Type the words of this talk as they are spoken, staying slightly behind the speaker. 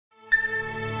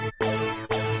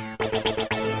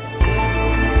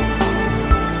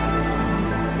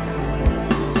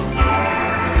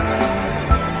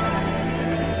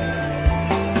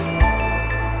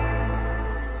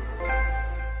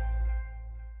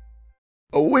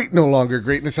Oh, wait, no longer.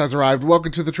 Greatness has arrived.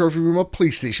 Welcome to the Trophy Room, a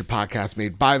PlayStation podcast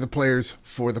made by the players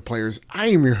for the players. I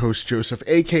am your host, Joseph,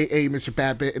 aka Mr.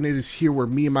 Badbit, and it is here where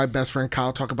me and my best friend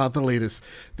Kyle talk about the latest,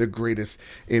 the greatest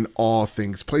in all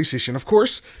things PlayStation. Of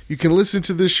course, you can listen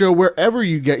to this show wherever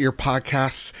you get your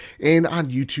podcasts and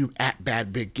on YouTube at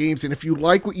Badbit Games. And if you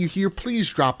like what you hear, please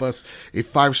drop us a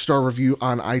 5-star review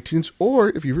on iTunes, or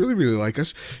if you really, really like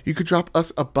us, you could drop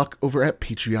us a buck over at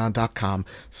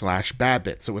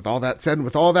patreon.com/Badbit. So with all that said,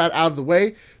 with all that out of the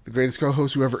way, the greatest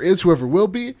co-host, whoever is, whoever will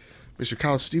be, Mr.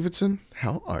 Kyle Stevenson,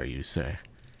 how are you, sir?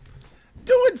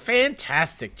 Doing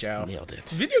fantastic, Joe. Nailed it.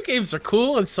 Video games are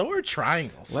cool, and so are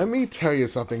triangles. Let me tell you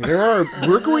something.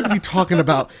 We're going to be talking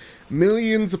about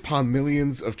millions upon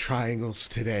millions of triangles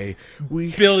today.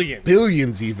 Billions.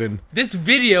 Billions, even. This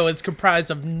video is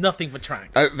comprised of nothing but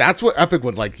triangles. That's what Epic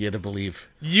would like you to believe.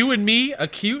 You and me,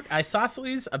 acute,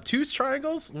 isosceles, obtuse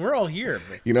triangles, we're all here.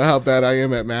 You know how bad I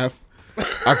am at math?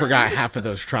 I forgot half of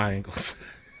those triangles.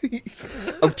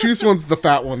 Obtuse one's the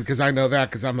fat one, because I know that,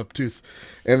 because I'm obtuse.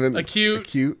 And then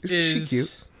acute is she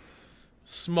cute?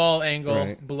 Small angle,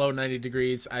 right, below 90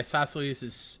 degrees. Isosceles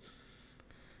is...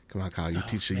 Come on, Kyle, you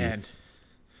teach the youth.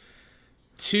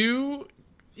 2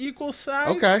 equal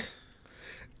sides. Okay.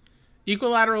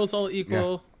 Equilateral is all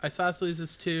equal. Yeah. Isosceles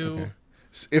is 2. Okay.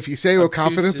 If you say with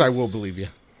confidence, I will believe you.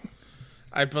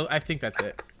 I think that's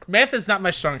it. Math is not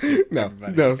my strong suit. No,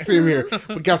 same here.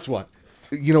 But guess what?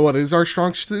 You know what is our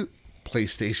strong suit?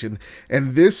 PlayStation.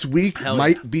 And this week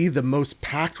might be the most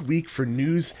packed week for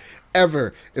news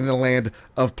ever in the land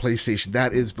of PlayStation.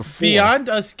 That is before. Beyond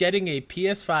us getting a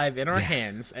PS5 in our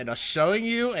hands and us showing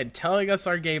you and telling us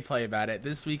our gameplay about it,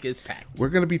 this week is packed. We're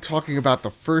going to be talking about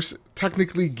the first,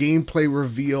 technically, gameplay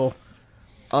reveal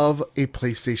of a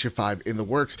PlayStation 5 in the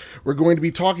works. We're going to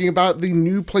be talking about the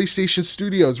new PlayStation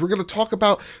Studios. We're going to talk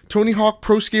about Tony Hawk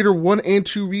Pro Skater 1 and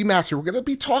 2 Remastered. We're going to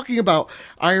be talking about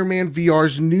Iron Man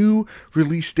VR's new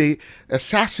release date,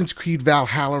 Assassin's Creed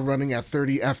Valhalla running at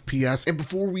 30 FPS. And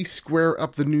before we square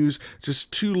up the news,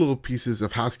 just 2 little pieces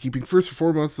of housekeeping. First and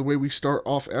foremost, the way we start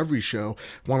off every show,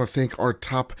 I want to thank our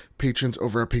top patrons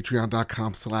over at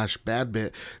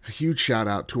patreon.com/badbit. A huge shout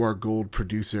out to our gold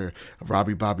producer,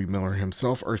 Robbie Bobby Miller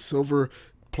himself, our silver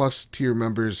plus tier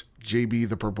members, JB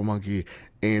the Purple Monkey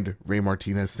and Ray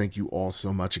Martinez. Thank you all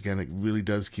so much. Again, it really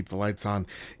does keep the lights on.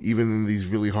 Even in these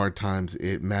really hard times,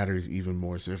 it matters even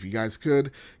more. So if you guys could,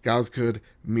 gals could,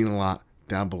 mean a lot.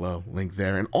 Down below, link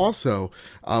there. And also,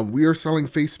 we are selling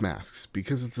face masks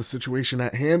because it's a situation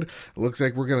at hand. It looks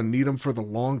like we're going to need them for the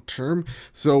long term.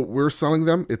 So we're selling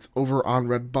them. It's over on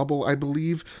Redbubble, I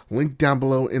believe. Link down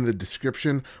below in the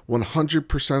description.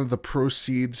 100% of the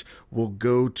proceeds will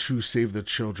go to Save the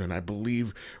Children. I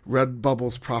believe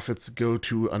Redbubble's profits go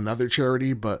to another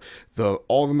charity, but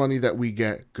all the money that we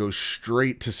get goes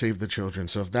straight to Save the Children.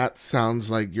 So if that sounds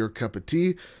like your cup of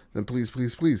tea, then please,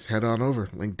 please, please head on over.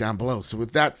 Link down below. So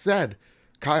with that said,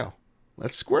 Kyle,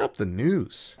 let's square up the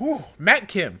news. Ooh, Matt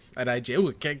Kim at IJ.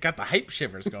 Ooh, got the hype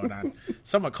shivers going on.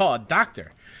 Someone call a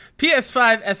doctor.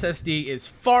 PS5 SSD is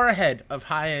far ahead of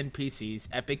high-end PCs,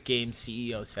 Epic Games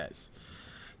CEO says.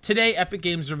 Today, Epic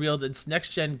Games revealed its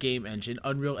next-gen game engine,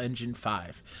 Unreal Engine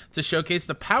 5. To showcase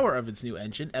the power of its new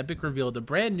engine, Epic revealed a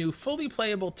brand new, fully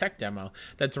playable tech demo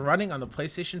that's running on the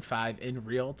PlayStation 5 in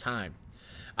real time.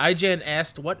 IGN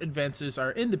asked what advances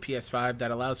are in the PS5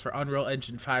 that allows for Unreal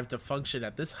Engine 5 to function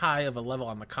at this high of a level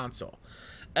on the console.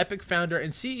 Epic founder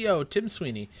and CEO Tim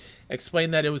Sweeney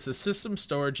explained that it was the system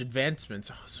storage advancements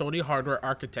Sony hardware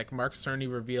architect Mark Cerny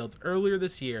revealed earlier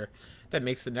this year that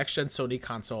makes the next-gen Sony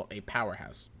console a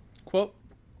powerhouse. Quote,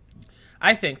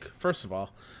 I think, first of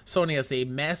all, Sony has a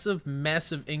massive,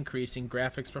 massive increase in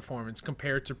graphics performance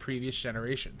compared to previous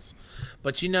generations.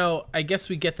 But you know, I guess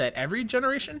we get that every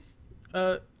generation?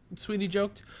 Sweeney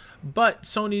joked, but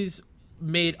Sony's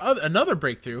made another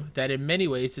breakthrough that in many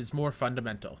ways is more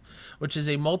fundamental, which is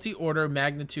a multi-order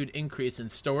magnitude increase in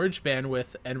storage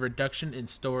bandwidth and reduction in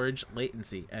storage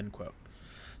latency, end quote.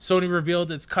 Sony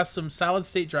revealed its custom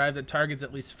solid-state drive that targets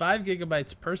at least 5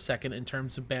 gigabytes per second in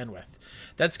terms of bandwidth.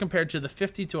 That's compared to the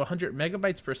 50 to 100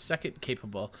 megabytes per second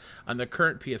capable on the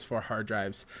current PS4 hard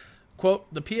drives.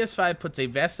 Quote, the PS5 puts a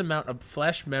vast amount of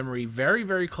flash memory very,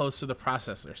 very close to the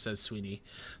processor, says Sweeney.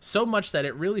 So much that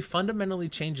it really fundamentally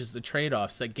changes the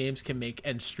trade-offs that games can make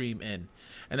and stream in.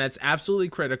 And that's absolutely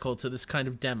critical to this kind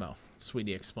of demo,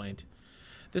 Sweeney explained.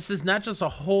 This is not just a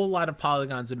whole lot of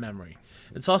polygons in memory.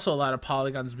 It's also a lot of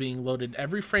polygons being loaded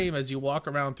every frame as you walk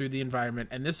around through the environment,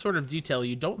 and this sort of detail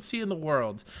you don't see in the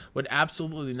world would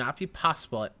absolutely not be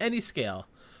possible at any scale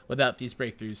without these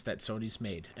breakthroughs that Sony's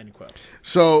made, end quote.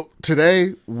 So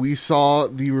today we saw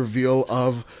the reveal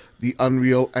of the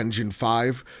Unreal Engine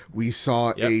 5. We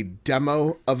saw a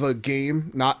demo of a game,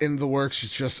 not in the works.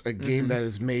 It's just a game that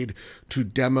is made to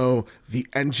demo the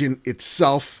engine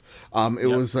itself. It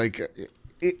was like,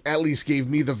 it at least gave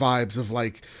me the vibes of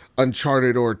like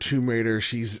Uncharted or Tomb Raider.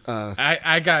 She's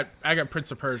I got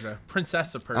Princess of Persia,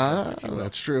 if you will.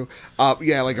 That's true.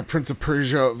 Yeah, like a Prince of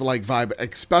Persia like vibe,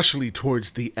 especially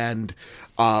towards the end,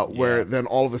 where then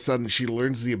all of a sudden she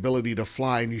learns the ability to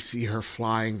fly, and you see her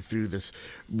flying through this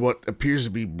what appears to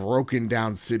be broken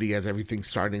down city as everything's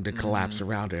starting to collapse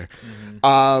around her.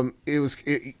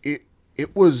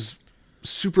 It was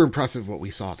super impressive what we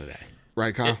saw today,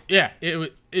 right, Kyle?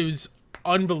 It was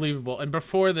unbelievable. And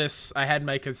before this, I had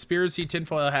my conspiracy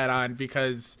tinfoil hat on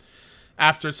because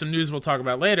after some news we'll talk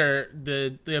about later,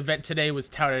 the event today was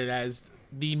touted as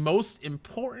the most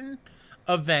important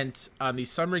event on the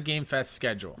Summer Game Fest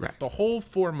schedule. Right. The whole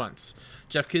 4 months.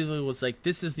 Geoff Keighley was like,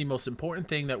 this is the most important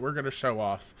thing that we're going to show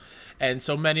off. And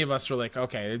so many of us were like,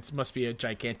 okay, it must be a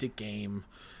gigantic game,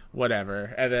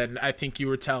 whatever. And then I think you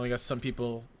were telling us some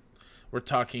people were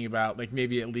talking about, like,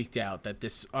 maybe it leaked out that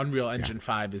this Unreal Engine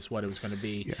 5 is what it was going to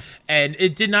be. And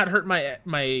it did not hurt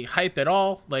my hype at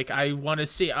all. Like, I want to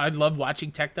see, I love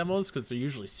watching tech demos because they're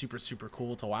usually super, super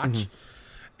cool to watch.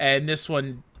 And this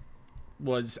one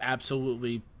was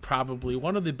absolutely probably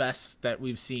one of the best that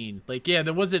we've seen. Like, yeah,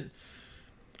 there wasn't,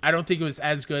 I don't think it was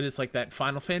as good as like that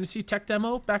Final Fantasy tech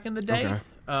demo back in the day.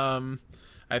 I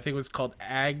think it was called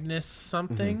Agnes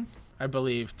something, I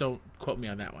believe. Don't quote me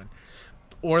on that one.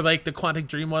 Or like the Quantic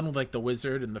Dream one with like the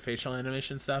wizard and the facial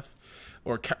animation stuff.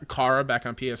 Or Kara back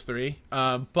on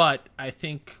PS3. But I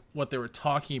think what they were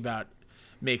talking about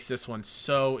makes this one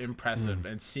so impressive.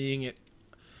 And seeing it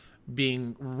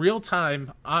being real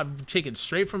time, taken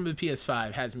straight from the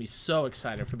PS5, has me so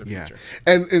excited for the future.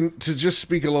 And to just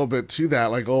speak a little bit to that,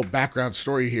 like a little background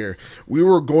story here, we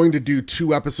were going to do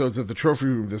 2 episodes of the Trophy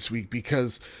Room this week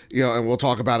because, you know, and we'll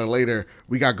talk about it later,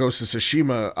 we got Ghost of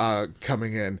Tsushima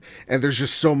coming in, and there's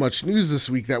just so much news this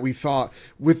week that we thought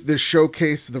with this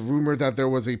showcase, the rumor that there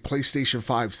was a PlayStation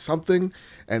 5 something,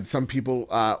 and some people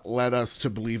led us to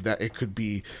believe that it could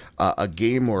be a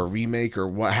game or a remake or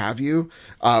what have you.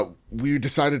 We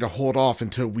decided to hold off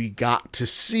until we got to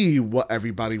see what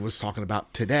everybody was talking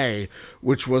about today,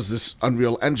 which was this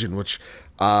Unreal Engine, which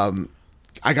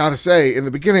I gotta say, in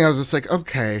the beginning, I was just like,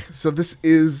 okay, so this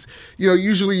is, you know,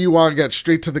 usually you want to get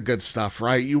straight to the good stuff,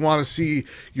 right? You want to see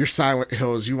your Silent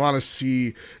Hills. You want to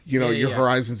see, you know, your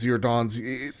Horizon Zero Dawns.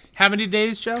 How many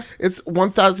days, Joe? It's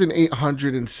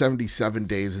 1,877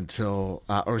 days until,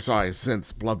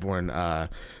 since Bloodborne,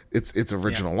 its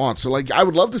original launch. So, like, I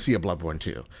would love to see a Bloodborne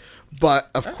 2. But,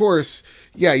 of course,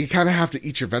 you kind of have to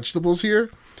eat your vegetables here.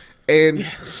 And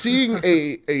seeing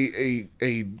a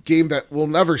game that will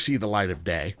never see the light of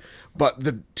day, but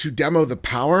to demo the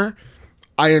power,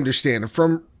 I understand.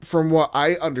 And from what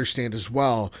I understand as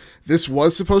well, this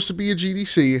was supposed to be a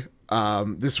GDC.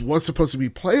 This was supposed to be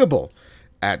playable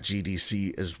at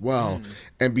GDC as well.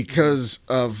 And because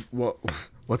of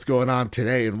what's going on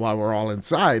today and why we're all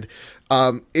inside,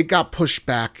 it got pushed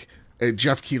back.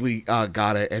 Geoff Keighley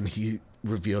got it, and he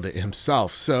revealed it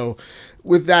himself. So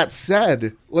with that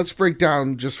said, let's break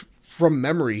down just from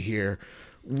memory here.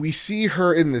 We see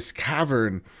her in this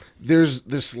cavern. There's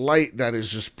this light that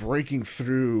is just breaking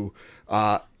through.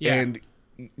 And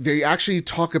they actually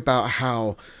talk about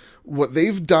how what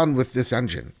they've done with this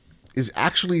engine is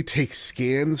actually take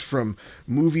scans from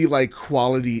movie-like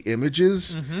quality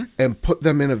images and put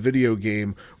them in a video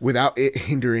game without it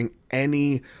hindering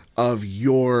any of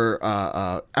your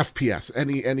FPS,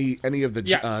 any of the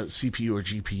CPU or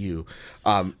GPU.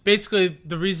 Basically,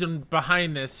 the reason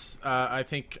behind this, I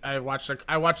think I watched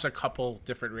a couple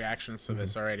different reactions to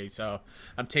this already, so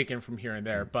I'm taking from here and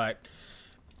there. But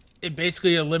it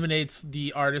basically eliminates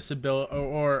the artist's ability,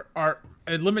 or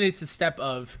eliminates the step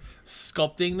of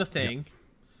sculpting the thing,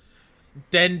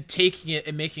 then taking it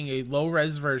and making a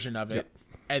low-res version of it.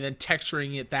 And then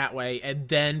texturing it that way, and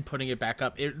then putting it back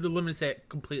up. It eliminates it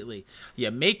completely.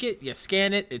 You make it, you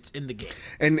scan it, it's in the game.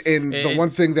 And the one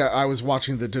thing that I was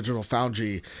watching the Digital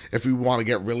Foundry, if we want to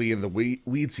get really in the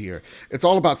weeds here, it's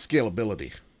all about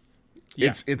scalability.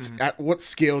 It's at what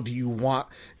scale do you want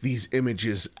these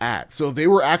images at? So they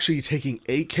were actually taking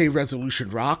 8K resolution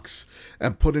rocks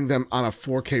and putting them on a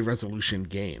 4K resolution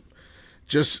game.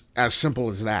 Just as simple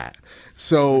as that.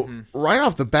 So right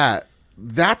off the bat,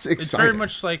 that's exciting. It's very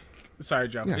much like, sorry,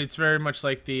 Joe. Yeah. It's very much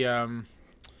like the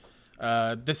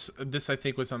this I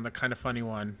think was on the Kind of Funny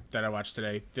one that I watched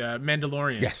today, the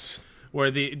Mandalorian. Yes. Where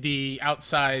the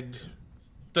outside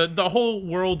the whole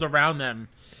world around them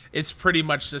is pretty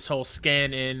much this whole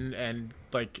scan in, and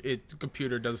like the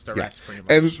computer does the rest pretty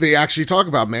much. And they actually talk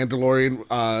about Mandalorian.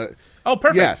 Oh,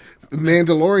 perfect. Yeah,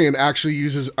 Mandalorian actually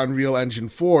uses Unreal Engine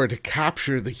 4 to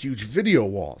capture the huge video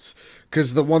walls.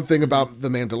 Because the one thing about the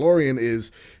Mandalorian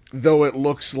is, though it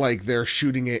looks like they're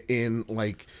shooting it in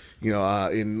like,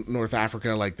 in North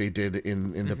Africa like they did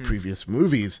in the previous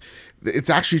movies, it's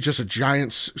actually just a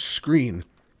giant screen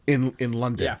in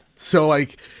London. Yeah. So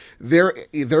like they're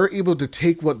able to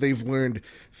take what they've learned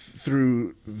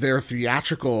through their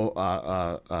theatrical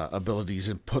abilities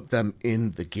and put them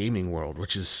in the gaming world,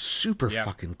 which is super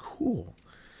fucking cool.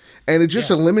 And it just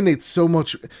eliminates so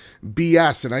much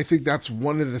BS. And I think that's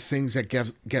one of the things that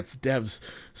gets devs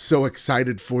so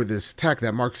excited for this tech,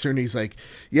 that Mark Cerny's like,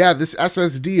 yeah, this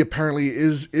SSD apparently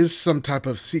is some type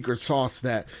of secret sauce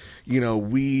that,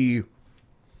 we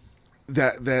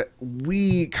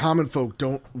common folk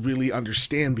don't really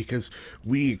understand, because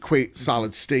we equate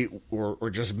solid state or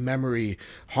just memory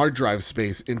hard drive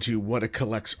space into what it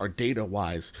collects our data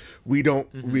wise. We don't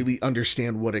really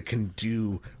understand what it can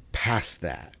do past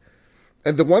that.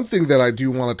 And the one thing that I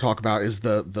do want to talk about is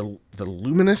the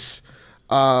luminous.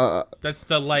 That's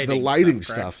the lighting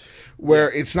stuff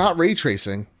where it's not ray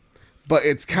tracing, but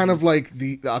it's kind of like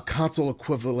the console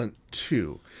equivalent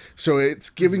too. So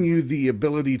it's giving you the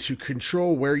ability to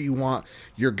control where you want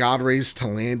your God rays to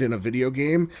land in a video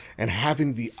game, and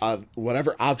having the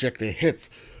whatever object it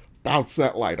hits bounce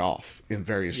that light off in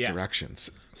various directions.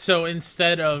 So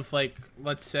instead of, like,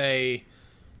 let's say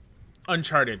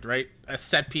Uncharted, right? A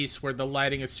set piece where the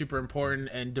lighting is super important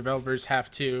and developers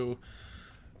have to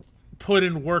put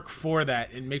in work for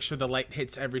that and make sure the light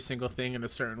hits every single thing in a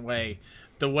certain way.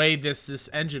 The way this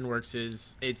engine works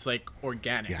is it's like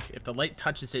organic. Yeah. If the light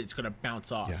touches it, it's going to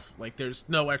bounce off. Yeah. Like there's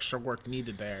no extra work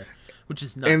needed there, which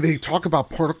is nuts. And they talk about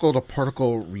particle to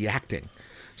particle reacting.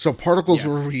 So particles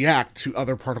will react to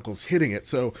other particles hitting it.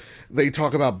 So they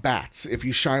talk about bats. If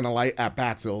you shine a light at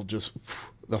bats, they'll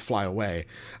fly away.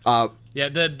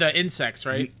 The insects,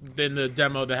 right? In the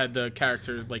demo, they had the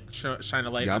character like shine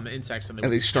a light on the insects, and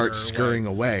they start scurrying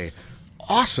away.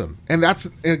 Awesome. And that's,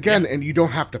 again, and you don't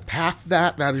have to path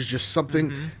that. That is just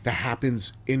something that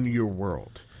happens in your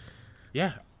world.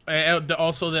 Yeah.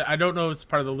 Also, I don't know if it's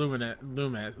part of the Luminous?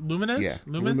 Yeah.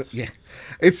 Lumens? Yeah.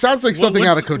 It sounds like something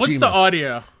out of Kojima. What's the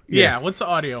audio? Yeah, what's the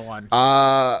audio one?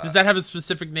 Does that have a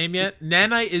specific name yet?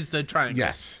 Nanite is the triangle.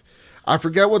 Yes. I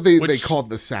forget what they called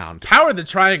the sound. Power the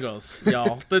triangles,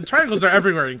 y'all. The triangles are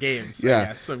everywhere in games. Yeah. I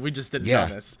guess, so we just didn't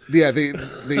notice. Yeah,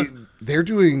 they're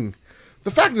doing... The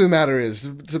fact of the matter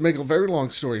is, to make a very long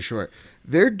story short,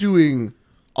 they're doing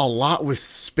a lot with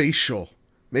spatial,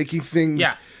 making things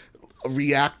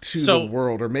react to the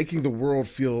world, or making the world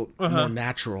feel more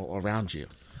natural around you.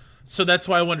 So that's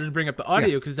why I wanted to bring up the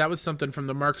audio, because that was something from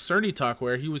the Mark Cerny talk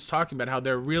where he was talking about how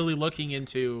they're really looking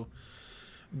into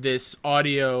this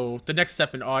audio, the next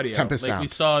step in audio. Tempest sound. We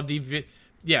saw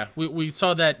we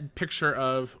saw that picture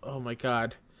of, oh my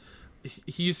god,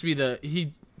 he used to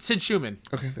be Sid Schumann,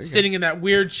 sitting in that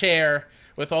weird chair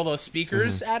with all those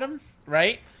speakers at him,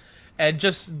 right? And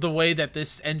just the way that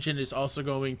this engine is also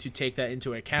going to take that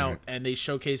into account, and they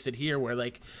showcased it here where,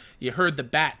 like, you heard the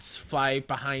bats fly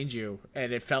behind you,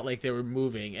 and it felt like they were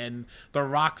moving, and the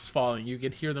rocks falling, you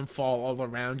could hear them fall all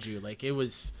around you. Like, it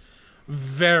was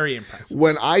very impressive.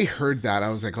 When I heard that, I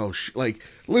was like,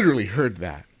 literally heard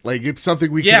that. Like, it's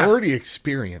something we can already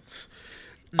experience.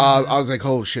 I was like,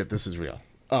 oh shit, this is real.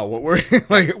 Oh, well,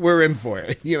 we're in for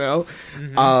it,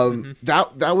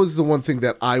 That was the one thing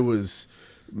that I was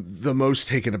the most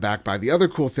taken aback by. The other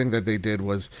cool thing that they did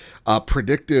was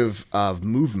predictive of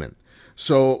movement.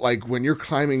 So, like, when you're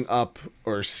climbing up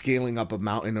or scaling up a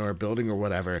mountain or a building or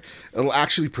whatever, it'll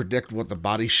actually predict what the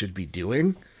body should be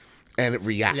doing, and it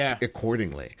react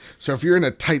accordingly. So if you're in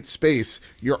a tight space,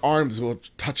 your arms will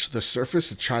touch the surface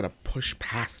to try to push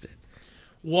past it.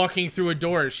 Walking through a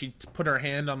door, she put her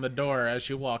hand on the door as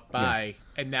she walked by,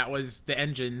 and that was the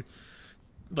engine,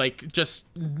 like, just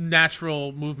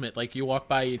natural movement. Like, you walk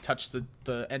by, you touch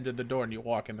the end of the door, and you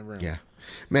walk in the room. Yeah.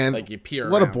 Man, like, you peer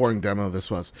what around. A boring demo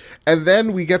this was. And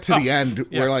then we get to the end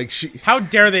where, like, how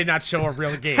dare they not show a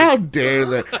real game? How dare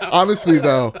they? Honestly,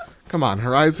 though, come on,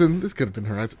 Horizon. This could have been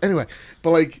Horizon. Anyway, but,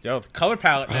 like... Yo, the color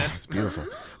palette, man. It's beautiful.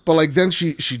 But, like, then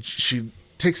she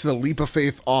takes the leap of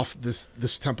faith off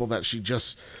this temple that she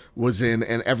just was in,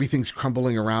 and everything's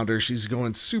crumbling around her. She's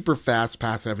going super fast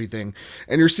past everything,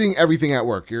 and you're seeing everything at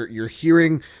work. You're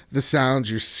hearing the sounds.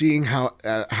 You're seeing how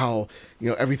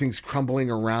everything's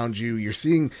crumbling around you. You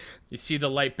see the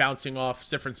light bouncing off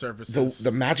different surfaces.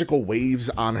 The magical waves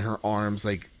on her arms,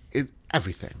 like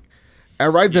everything.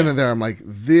 And right then and there, I'm like,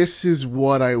 this is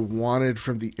what I wanted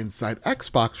from the Inside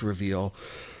Xbox reveal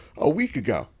a week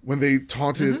ago when they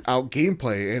taunted out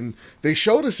gameplay. And they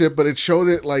showed us it, but it showed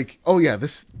it like, oh yeah,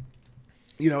 this,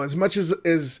 as much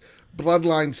as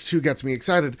Bloodlines 2 gets me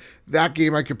excited, that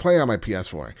game I could play on my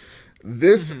PS4.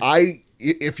 This,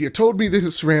 if you told me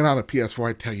this ran on a PS4,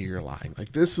 I'd tell you you're lying.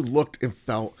 Like, this looked and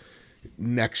felt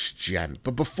next gen.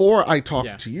 But before I talk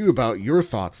to you about your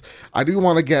thoughts, I do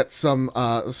want to get some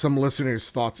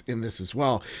listeners' thoughts in this as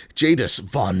well. Jadis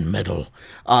Von Middle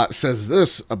says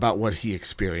this about what he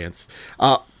experienced.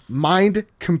 Mind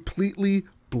completely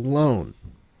blown.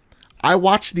 I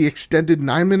watched the extended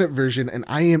 9-minute version and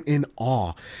I am in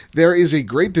awe. There is a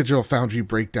great Digital Foundry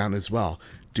breakdown as well.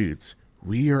 Dudes,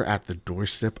 we are at the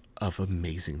doorstep of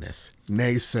amazingness.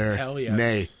 Nay, sir. Hell yes.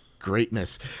 Nay.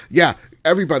 Greatness. Yeah,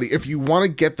 everybody, if you want to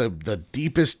get the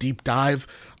deepest deep dive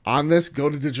on this, go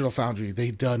to Digital Foundry.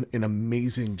 They've done an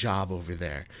amazing job over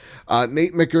there.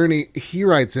 Nate McGurney, he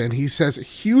writes in, he says,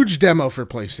 huge demo for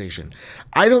PlayStation.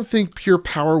 I don't think pure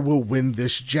power will win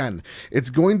this gen. It's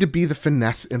going to be the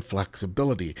finesse and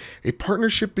flexibility. A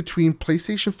partnership between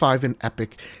PlayStation 5 and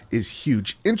Epic is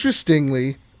huge.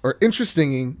 Interesting.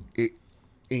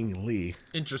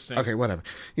 Okay, whatever.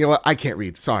 You know what? I can't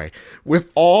read. Sorry.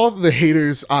 With all the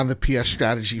haters on the PS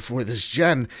strategy for this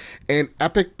gen, and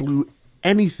Epic blew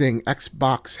anything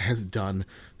Xbox has done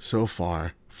so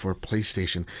far for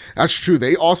PlayStation. That's true.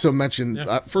 They also mentioned,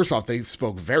 first off, they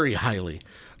spoke very highly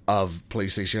of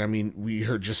PlayStation. I mean, we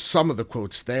heard just some of the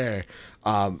quotes there.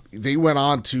 They went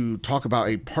on to talk about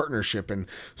a partnership and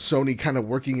Sony kind of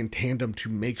working in tandem to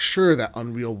make sure that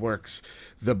Unreal works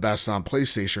the best on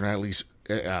PlayStation, or at least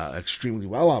extremely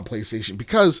well on PlayStation,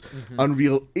 because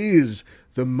Unreal is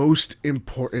the most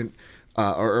important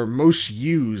or most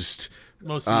used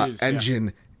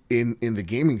engine in the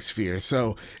gaming sphere.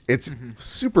 So it's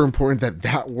super important that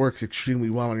that works extremely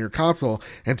well on your console,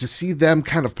 and to see them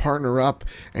kind of partner up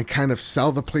and kind of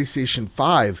sell the PlayStation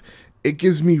 5, it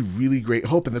gives me really great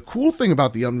hope. And the cool thing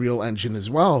about the Unreal Engine as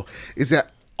well is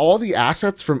that all the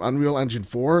assets from Unreal Engine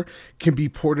 4 can be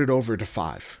ported over to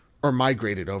 5 or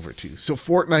migrated over to. So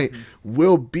Fortnite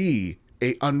will be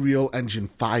a Unreal Engine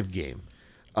 5 game.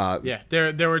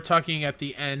 They were talking at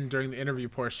the end during the interview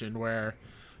portion where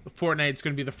Fortnite's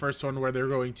going to be the first one where they're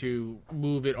going to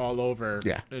move it all over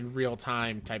in real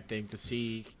time type thing to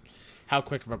see how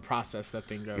quick of a process that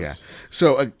thing goes. Yeah.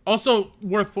 So also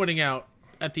worth pointing out,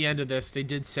 at the end of this, they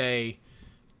did say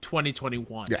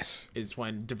 2021 is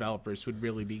when developers would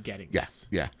really be getting this.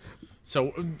 Yeah.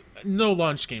 So no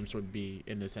launch games would be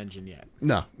in this engine yet.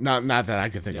 No, not that I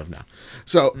can think of now.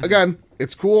 So again,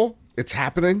 it's cool. It's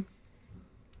happening.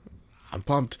 I'm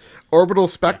pumped. Orbital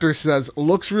Spectre says,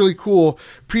 looks really cool.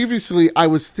 Previously, I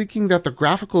was thinking that the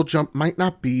graphical jump might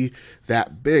not be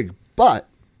that big, but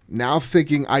now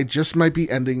thinking I just might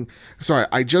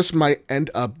end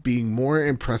up being more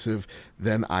impressive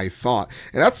than I thought.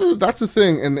 And that's the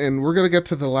thing, and we're going to get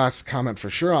to the last comment for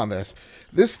sure on this.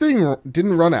 This thing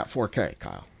didn't run at 4K,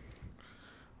 Kyle.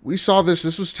 We saw this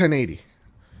was 1080,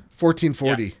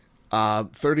 1440,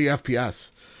 30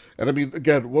 FPS. And I mean,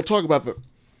 again, we'll talk about the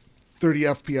 30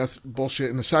 FPS bullshit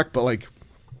in a sec, but like,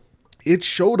 it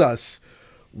showed us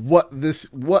what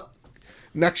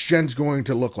next gen's going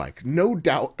to look like. No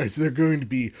doubt is there going to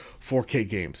be 4K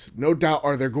games. No doubt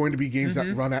are there going to be games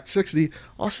that run at 60.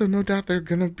 Also, no doubt they're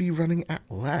going to be running at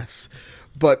less.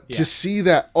 But to see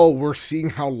that, we're seeing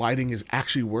how lighting is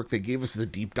actually work. They gave us the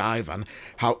deep dive on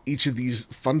how each of these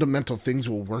fundamental things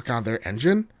will work on their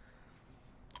engine.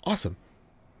 Awesome.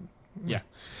 Yeah.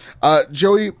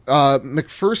 Joey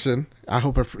McPherson, I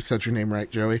hope I said your name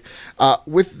right, Joey.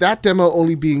 With that demo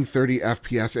only being 30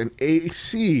 FPS and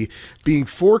AC being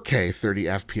 4K 30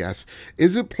 FPS,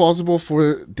 is it plausible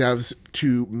for devs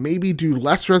to maybe do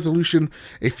less resolution,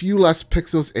 a few less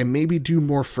pixels, and maybe do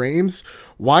more frames?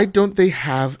 Why don't they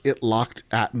have it locked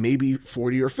at maybe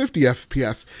 40 or 50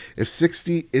 FPS if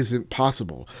 60 isn't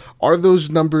possible? Are those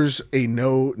numbers a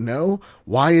no?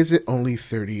 Why is it only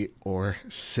 30 or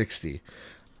 60?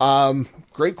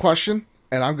 Great question,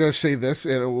 and I'm going to say this,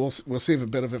 and we'll save a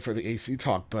bit of it for the AC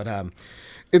talk, but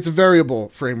it's a variable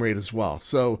frame rate as well.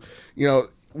 So,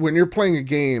 when you're playing a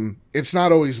game, it's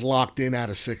not always locked in at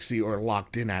a 60 or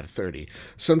locked in at a 30.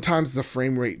 Sometimes the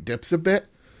frame rate dips a bit,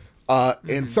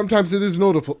 and sometimes it is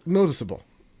noticeable.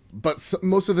 But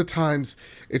most of the times,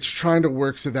 it's trying to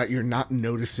work so that you're not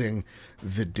noticing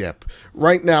the dip.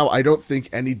 Right now, I don't think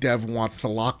any dev wants to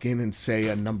lock in and say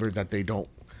a number that they don't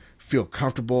feel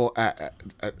comfortable at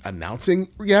announcing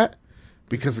yet,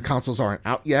 because the consoles aren't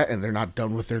out yet and they're not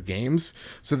done with their games.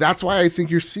 So that's why I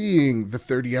think you're seeing the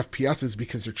 30 FPS is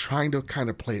because they're trying to kind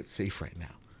of play it safe right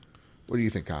now. What do you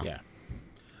think, Kyle? Yeah.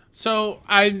 So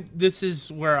this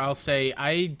is where I'll say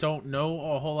I don't know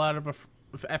a whole lot of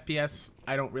FPS.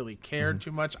 I don't really care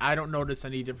too much. I don't notice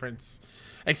any difference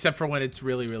except for when it's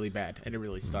really, really bad and it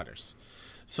really stutters.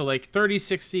 So like 30,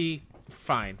 60,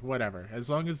 fine, whatever. As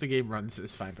long as the game runs,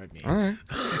 is fine by me. All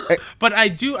right. But I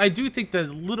do think the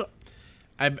little...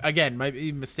 I, again, might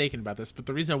be mistaken about this, but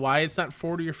the reason why it's not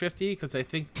 40 or 50, because I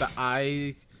think the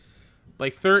eye...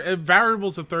 Like,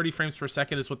 variables of 30 frames per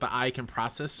second is what the eye can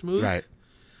process smooth. Right.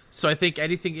 So I think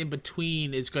anything in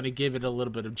between is going to give it a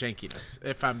little bit of jankiness,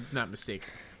 if I'm not mistaken.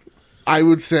 I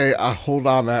would say hold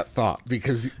on that thought,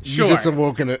 because you Sure. just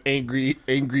awoken an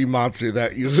angry monster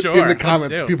that you Sure, in the let's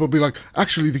comments do. people be like,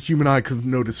 actually the human eye could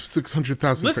notice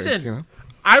 600,000 Listen, frames. You know?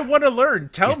 I want to learn.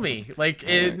 Tell me. Like,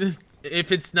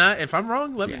 if it's not, if I'm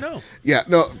wrong, let me know. Yeah,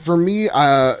 no, for me,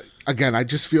 again, I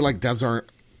just feel like devs aren't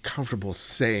comfortable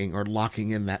saying or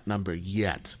locking in that number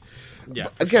yet. Yeah.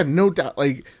 But again, no doubt,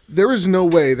 like, there is no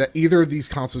way that either of these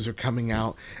consoles are coming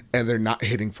out and they're not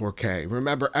hitting 4K.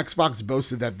 Remember, Xbox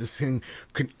boasted that this thing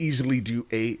could easily do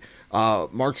 8.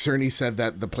 Mark Cerny said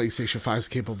that the PlayStation 5 is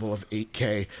capable of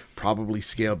 8K, probably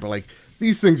scaled, but like,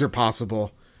 these things are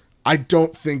possible. I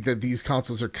don't think that these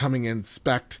consoles are coming in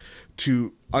spec'd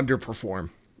to underperform.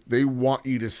 They want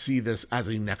you to see this as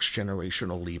a next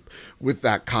generational leap. With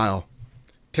that, Kyle,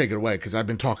 take it away, because I've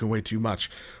been talking way too much.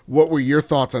 What were your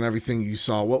thoughts on everything you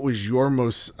saw? What was your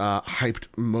most hyped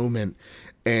moment?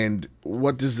 And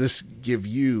what does this give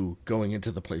you going into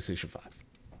the PlayStation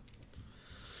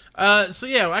 5? So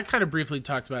yeah, I kind of briefly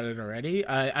talked about it already.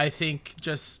 I think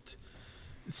just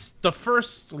the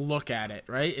first look at it,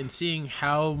 right, and seeing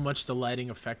how much the lighting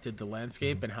affected the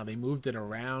landscape and how they moved it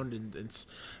around, and it's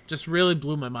just really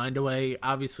blew my mind away.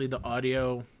 Obviously, the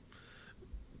audio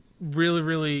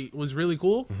really was really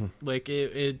cool. Like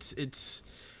it's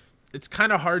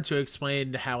kind of hard to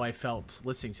explain how I felt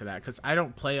listening to that, because I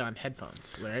don't play on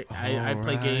headphones, right? I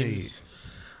play games.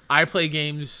 I play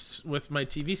games with my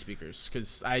TV speakers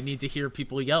because I need to hear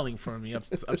people yelling for me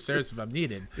upstairs if I'm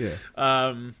needed.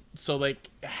 Yeah. So like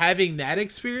having that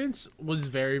experience was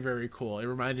very, very cool. It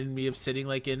reminded me of sitting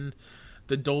like in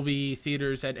the Dolby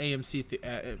theaters at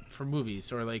AMC for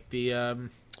movies, or like the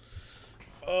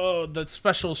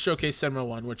special showcase cinema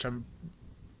one, which I'm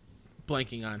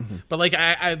blanking on. But like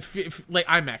like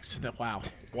IMAX.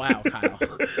 Wow, Kyle.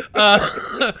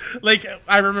 Like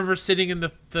I remember sitting in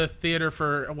the theater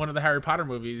for one of the Harry Potter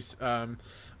movies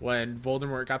when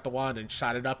Voldemort got the wand and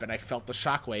shot it up, and I felt the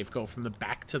shockwave go from the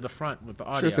back to the front with the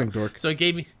audio. Sure thing, dork. So it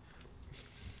gave me.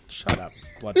 Shut up,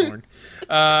 Bloodborne.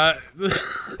 I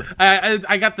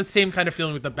got the same kind of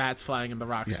feeling with the bats flying and the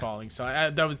rocks falling. So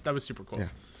that was super cool.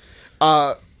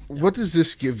 Yeah. What does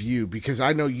this give you? Because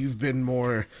I know you've been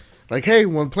more like, hey,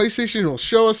 when PlayStation will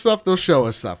show us stuff, they'll show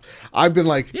us stuff. I've been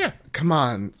like, come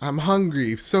on, I'm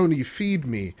hungry. Sony, feed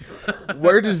me.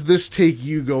 Where does this take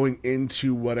you going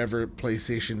into whatever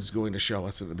PlayStation is going to show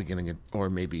us at the beginning of, or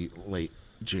maybe late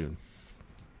June?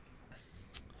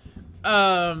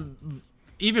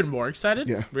 Even more excited.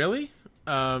 Yeah. Really.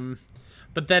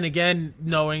 But then again,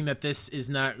 knowing that this is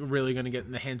not really going to get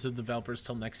in the hands of developers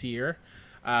till next year,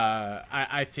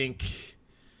 I think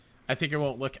it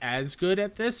won't look as good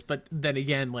at this. But then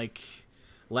again, like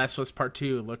Last of Us Part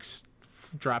 2 looks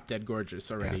drop dead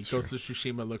gorgeous already. Ghost of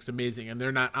Tsushima looks amazing, and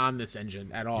they're not on this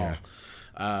engine at all.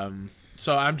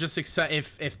 So I'm just excited.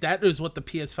 If that is what the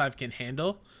PS5 can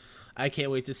handle, I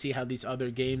can't wait to see how these other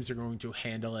games are going to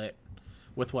handle it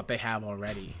with what they have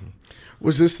already.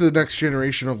 Was this the next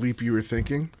generational leap you were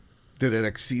thinking? Did it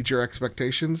exceed your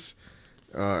expectations?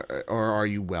 Or are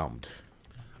you whelmed?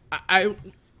 I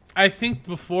think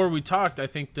before we talked, I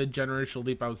think the generational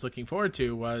leap I was looking forward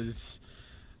to was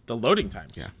the loading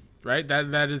times. Yeah. Right?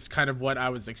 That is kind of what I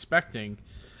was expecting.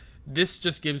 This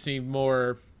just gives me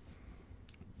more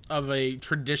of a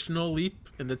traditional leap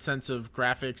in the sense of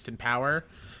graphics and power,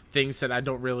 things that I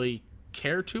don't really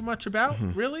care too much about,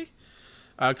 really.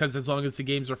 Because as long as the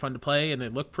games are fun to play and they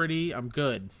look pretty, I'm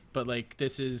good. But like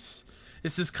this is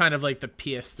kind of like the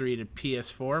PS3 to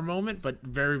PS4 moment, but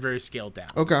very, very scaled down.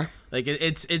 Okay. Like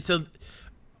it's a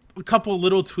couple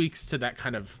little tweaks to that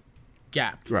kind of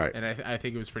gap, right? And I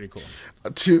think it was pretty cool.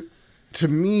 To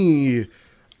me,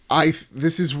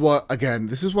 this is what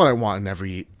I want in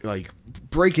every, like,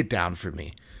 break it down for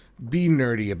me, be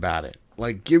nerdy about it.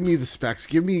 Like, give me the specs,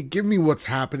 give me what's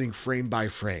happening frame by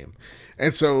frame.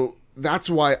 And so that's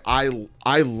why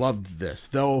I loved this.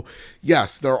 Though,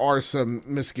 yes, there are some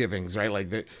misgivings, right?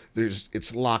 Like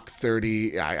it's locked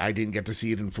 30. I didn't get to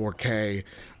see it in 4K.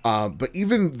 But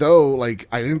even though like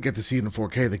I didn't get to see it in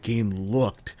 4K, the game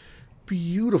looked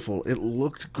beautiful. It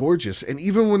looked gorgeous. And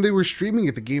even when they were streaming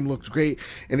it, the game looked great,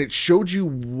 and it showed you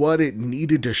what it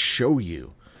needed to show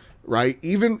you. Right?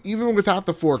 Even without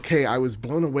the 4K, I was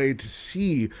blown away to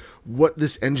see what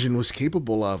this engine was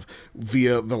capable of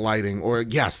via the lighting, or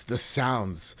yes, the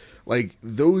sounds. Like,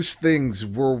 those things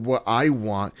were what I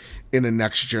want in a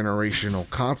next generational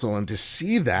console, and to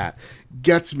see that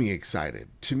gets me excited.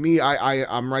 To me,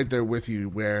 I'm right there with you,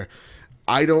 where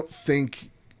I don't think,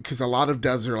 because a lot of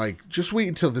devs are like, just wait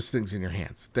until this thing's in your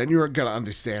hands. Then you're going to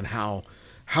understand how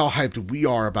hyped we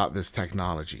are about this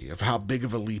technology, of how big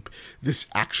of a leap this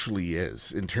actually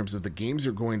is in terms of the games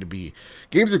are going to be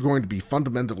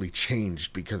fundamentally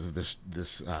changed because of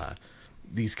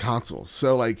these consoles.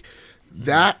 So like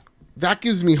that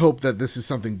gives me hope that this is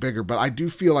something bigger, but I do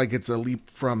feel like it's a leap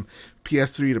from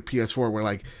PS3 to PS4 where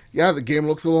like, yeah, the game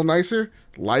looks a little nicer.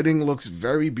 Lighting looks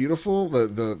very beautiful.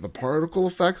 The particle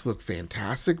effects look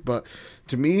fantastic, but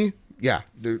to me, yeah,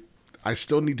 I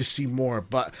still need to see more,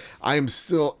 but I am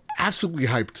still absolutely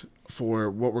hyped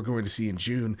for what we're going to see in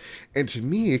June. And to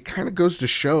me, it kind of goes to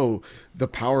show the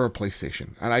power of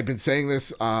PlayStation. And I've been saying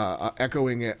this,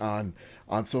 echoing it on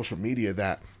social media,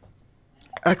 that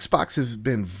Xbox has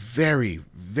been very,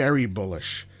 very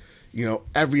bullish. You know,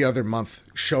 every other month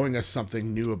showing us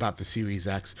something new about the Series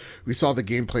X. We saw the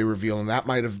gameplay reveal, and that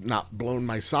might have not blown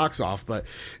my socks off, but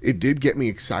it did get me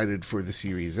excited for the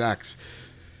Series X.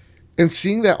 And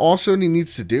seeing that all Sony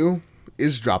needs to do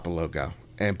is drop a logo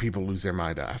and people lose their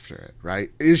mind after it, right?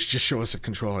 Is just show us a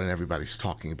controller and everybody's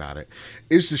talking about it.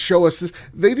 Is to show us this.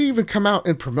 They didn't even come out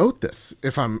and promote this,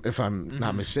 if I'm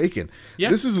not mistaken. Yeah.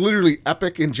 This is literally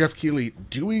Epic and Geoff Keighley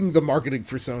doing the marketing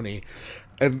for Sony,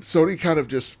 and Sony kind of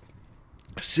just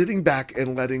sitting back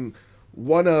and letting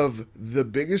one of the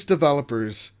biggest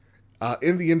developers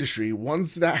in the industry,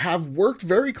 ones that have worked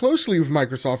very closely with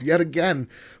Microsoft, yet again,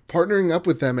 partnering up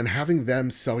with them and having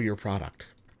them sell your product.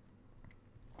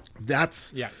 That's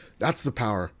the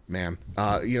power, man.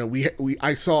 You know,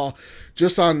 I saw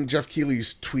just on Geoff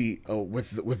Keighley's tweet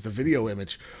with the video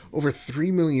image, over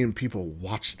 3 million people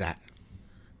watched that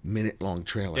minute-long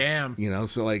trailer. Damn. You know,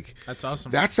 so like, that's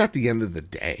awesome. That's at the end of the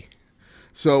day.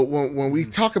 So when we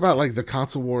talk about like the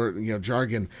console war, you know,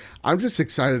 jargon, I'm just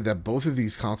excited that both of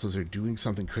these consoles are doing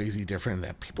something crazy different, and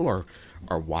that people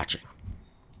are watching.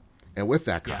 And with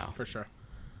that, Kyle, yeah, for sure,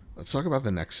 let's talk about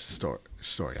the next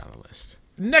story on the list.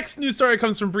 Next news story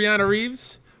comes from Brianna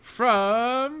Reeves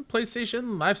from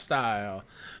PlayStation Lifestyle.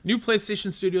 New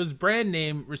PlayStation Studios brand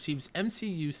name receives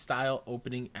MCU-style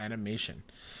opening animation.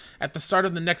 At the start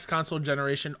of the next console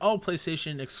generation, all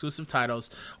PlayStation exclusive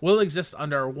titles will exist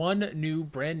under one new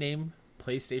brand name,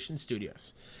 PlayStation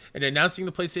Studios. In announcing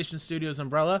the PlayStation Studios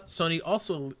umbrella, Sony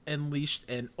also unleashed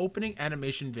an opening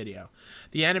animation video.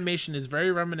 The animation is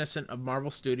very reminiscent of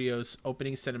Marvel Studios'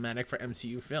 opening cinematic for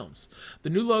MCU films. The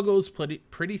new logo is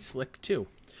pretty slick too.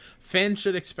 Fans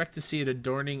should expect to see it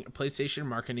adorning PlayStation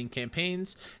marketing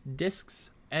campaigns,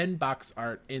 discs, and box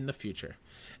art in the future.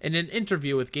 In an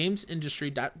interview with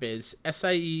GamesIndustry.biz,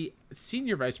 SIE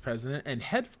Senior Vice President and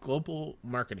Head of Global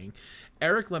Marketing,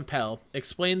 Eric Lempel,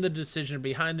 explained the decision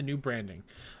behind the new branding.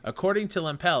 According to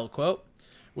Lempel, quote,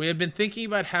 "We have been thinking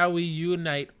about how we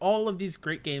unite all of these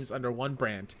great games under one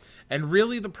brand, and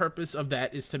really the purpose of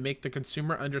that is to make the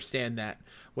consumer understand that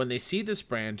when they see this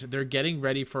brand, they're getting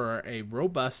ready for a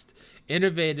robust,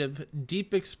 innovative,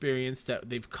 deep experience that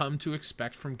they've come to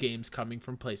expect from games coming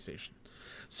from PlayStation.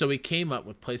 So we came up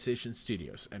with PlayStation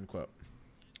Studios," end quote.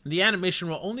 The animation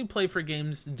will only play for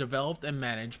games developed and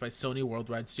managed by Sony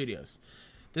Worldwide Studios.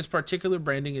 This particular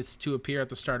branding is to appear at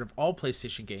the start of all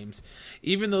PlayStation games,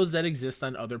 even those that exist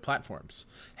on other platforms.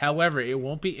 However, it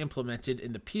won't be implemented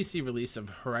in the PC release of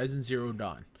Horizon Zero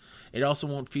Dawn. It also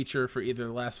won't feature for either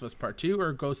The Last of Us Part 2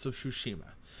 or Ghost of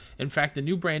Tsushima. In fact, the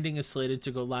new branding is slated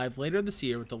to go live later this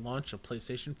year with the launch of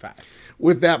PlayStation 5.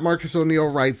 With that, Marcus O'Neill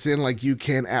writes in, like you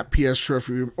can, at PS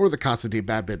Trophy Room or the Casa de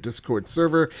Badbit Discord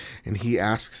server, and he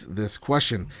asks this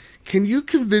question: can you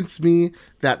convince me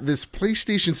that this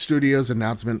PlayStation Studios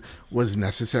announcement was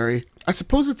necessary? I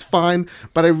suppose it's fine,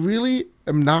 but I really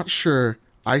am not sure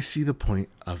I see the point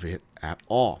of it at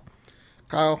all.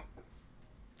 Kyle?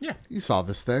 Yeah. You saw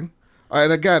this thing.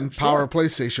 And again, power of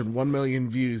PlayStation, 1 million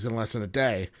views in less than a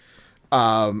day.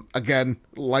 Again,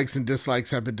 likes and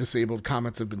dislikes have been disabled.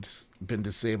 Comments have been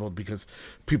disabled because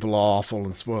people are awful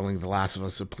and spoiling The Last of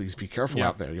Us. So please be careful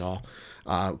out there, y'all,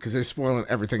 because they're spoiling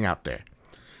everything out there.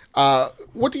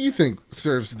 What do you think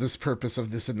serves this purpose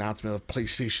of this announcement of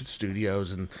PlayStation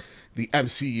Studios and the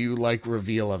MCU-like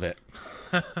reveal of it?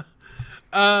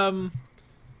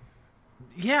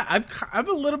 Yeah, I'm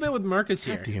a little bit with Marcus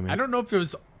here. I don't know if it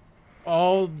was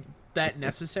all that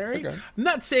necessary. Okay. I'm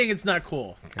not saying it's not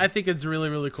cool. Okay. I think it's really,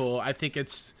 really cool. I think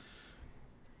it's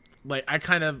like, I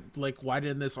kind of like, why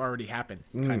didn't this already happen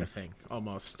kind of thing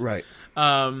almost. Right.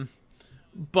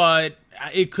 But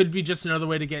it could be just another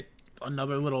way to get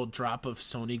another little drop of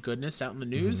Sony goodness out in the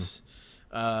news.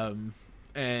 And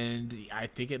I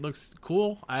think it looks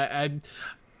cool.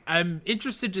 I'm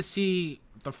interested to see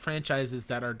the franchises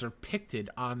that are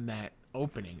depicted on that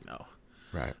opening though.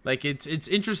 Right. Like it's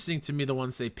interesting to me the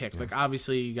ones they picked. Like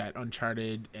obviously you got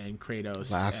Uncharted and Kratos,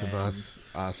 Last of Us,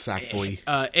 Sackboy,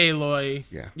 Aloy.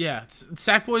 Yeah.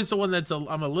 Sackboy's the one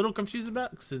I'm a little confused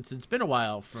about since it's been a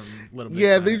while from a little bit.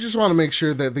 Yeah, they just want to make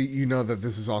sure that you know that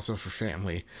this is also for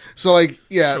family. So like,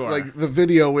 like the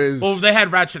video is. Well, they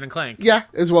had Ratchet and Clank. Yeah,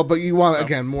 as well, but you want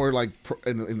again more like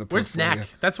in the. Where's Knack?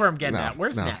 That's where I'm getting at.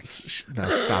 Where's Knack? No,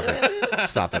 stop it,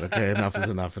 stop it. Okay, enough is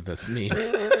enough of this.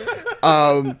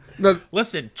 No.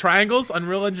 Listen, Triangles,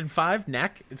 Unreal Engine 5,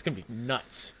 Knack, it's gonna be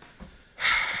nuts.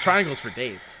 Triangles for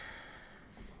days.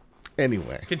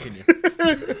 Anyway, continue.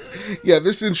 Yeah,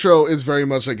 this intro is very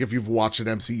much like if you've watched an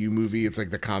MCU movie, it's like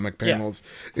the comic panels.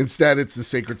 Yeah. Instead, it's the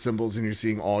sacred symbols, and you're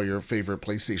seeing all your favorite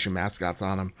PlayStation mascots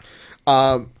on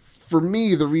them. For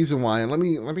me, the reason why, and let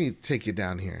me take you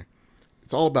down here.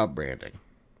 It's all about branding.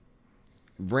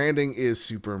 Branding is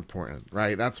super important,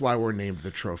 right? That's why we're named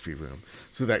the Trophy Room,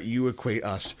 so that you equate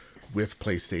us with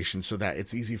PlayStation, so that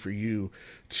it's easy for you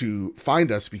to find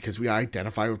us because we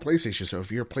identify with PlayStation. So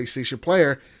if you're a PlayStation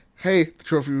player, hey, the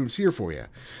Trophy Room's here for you.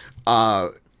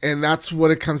 And that's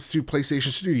what it comes to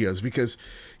PlayStation Studios because,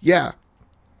 yeah,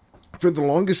 for the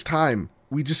longest time,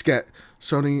 we just get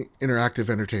Sony Interactive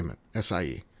Entertainment,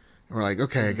 SIE. And we're like,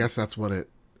 okay, I guess that's what it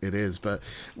is. But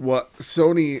what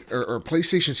Sony or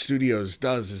PlayStation Studios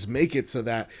does is make it so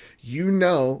that you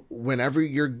know whenever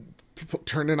you're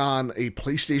turning on a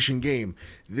PlayStation game,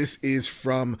 this is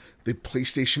from the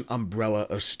PlayStation umbrella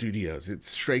of studios. It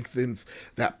strengthens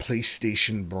that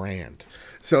PlayStation brand.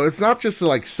 So it's not just to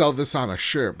like sell this on a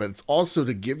shirt, but it's also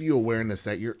to give you awareness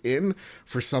that you're in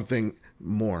for something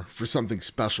more, for something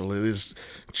special. It is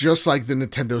just like the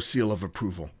Nintendo seal of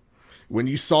approval. When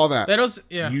you saw that,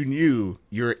 you knew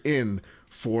you're in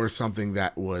for something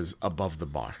that was above the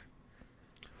bar.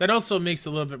 That also makes a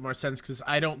little bit more sense because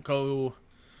I don't go...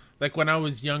 Like, when I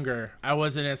was younger, I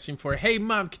wasn't asking for, hey,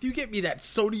 Mom, can you get me that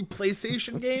Sony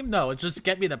PlayStation game? No, just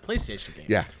get me the PlayStation game.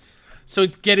 Yeah. So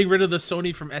getting rid of the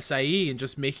Sony from SIE and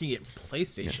just making it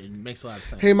PlayStation makes a lot of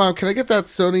sense. Hey, Mom, can I get that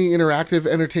Sony Interactive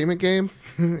Entertainment game?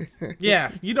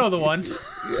 Yeah, you know the one.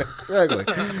 Yeah,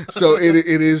 exactly. So it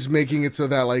is making it so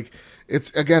that, like,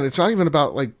 it's not even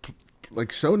about, like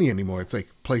Sony anymore. It's like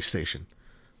PlayStation.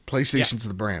 PlayStation's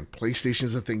the brand.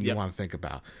 PlayStation's the thing you want to think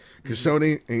about. Because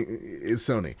Sony is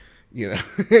Sony. You know,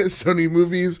 Sony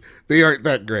movies, they aren't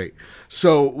that great.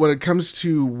 So when it comes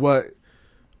to what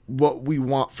we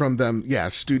want from them, yeah,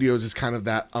 Studios is kind of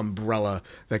that umbrella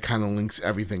that kind of links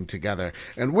everything together.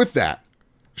 And with that,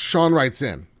 Sean writes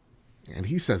in, and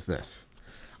he says this.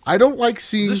 I don't like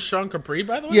seeing... Is this Sean Capri,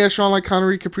 by the way? Yeah, Sean like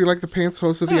Connery Capri, like the pants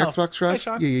host of the Xbox Trash.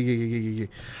 Hi, Sean. Yeah.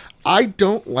 I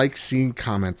don't like seeing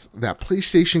comments that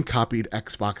PlayStation copied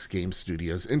Xbox Game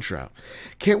Studios intro.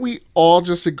 Can't we all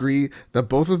just agree that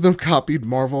both of them copied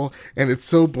Marvel, and it's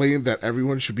so blatant that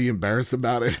everyone should be embarrassed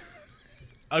about it?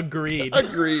 Agreed.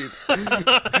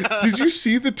 Did you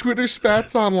see the Twitter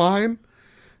spats online?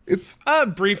 It's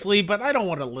briefly, but I don't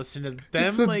want to listen to them.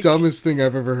 It's the dumbest thing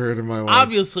I've ever heard in my life.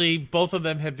 Obviously, both of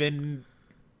them have been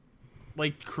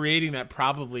like creating that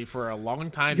probably for a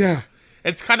long time. Yeah. Now.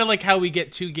 It's kind of like how we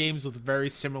get two games with very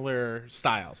similar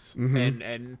styles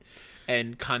and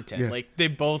content. Yeah. Like they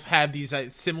both have these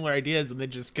similar ideas, and they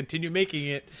just continue making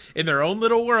it in their own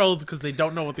little world because they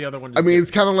don't know what the other one is. I mean, it's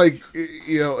kind of like,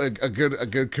 you know, a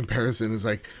good comparison is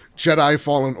like Jedi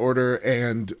Fallen Order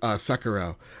and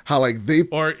Sekiro. How like they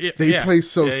play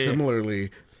so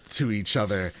similarly to each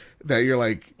other that you're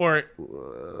like,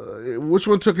 which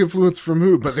one took influence from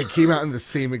who? But they came out in the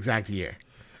same exact year.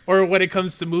 Or when it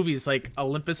comes to movies, like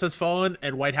Olympus Has Fallen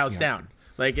and White House Down.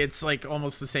 Like, it's like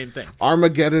almost the same thing.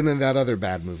 Armageddon and that other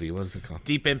bad movie. What is it called?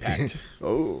 Deep Impact.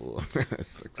 Oh. I'm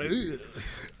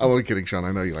only kidding, Sean.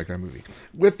 I know you like that movie.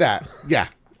 With that, yeah.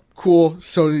 Cool.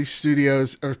 Sony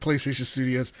Studios or PlayStation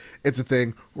Studios. It's a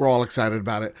thing. We're all excited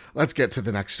about it. Let's get to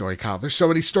the next story, Kyle. There's so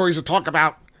many stories to talk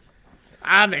about.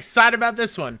 I'm excited about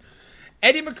this one.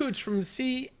 Eddie McCooch from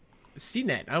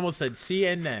CNET. I almost said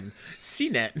CNN.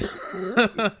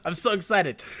 CNET. I'm so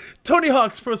excited. Tony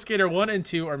Hawk's Pro Skater 1 and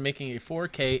 2 are making a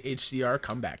 4K HDR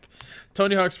comeback.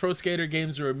 Tony Hawk's Pro Skater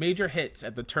games were major hits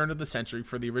at the turn of the century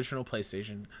for the original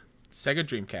PlayStation, Sega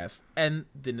Dreamcast, and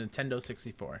the Nintendo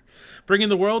 64, bringing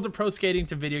the world of pro skating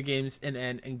to video games in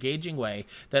an engaging way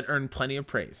that earned plenty of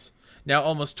praise. Now,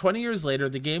 almost 20 years later,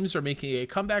 the games are making a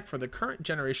comeback for the current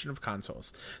generation of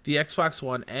consoles, the Xbox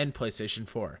One and PlayStation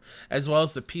 4, as well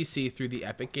as the PC through the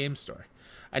Epic Game Store.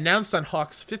 Announced on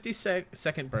Hawk's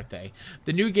 52nd birthday,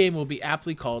 the new game will be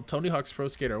aptly called Tony Hawk's Pro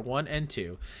Skater 1 and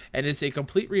 2, and is a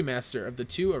complete remaster of the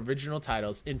two original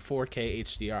titles in 4K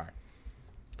HDR.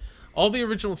 All the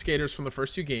original skaters from the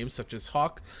first two games, such as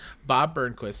Hawk, Bob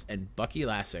Burnquist, and Bucky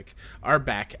Lassick, are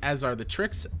back, as are the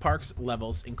tricks, parks,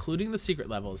 levels, including the secret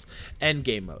levels, and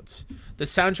game modes. The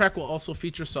soundtrack will also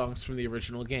feature songs from the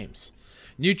original games.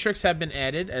 New tricks have been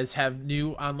added, as have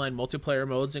new online multiplayer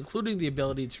modes, including the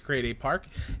ability to create a park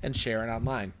and share it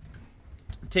online,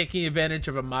 taking advantage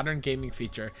of a modern gaming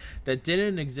feature that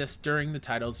didn't exist during the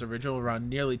title's original run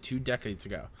nearly 2 decades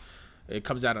ago. It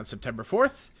comes out on September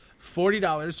 4th.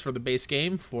 $40 for the base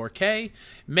game, 4K,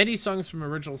 many songs from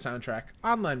original soundtrack,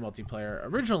 online multiplayer,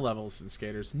 original levels and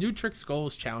skaters, new tricks,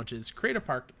 goals, challenges, create a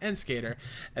park and skater,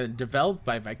 and developed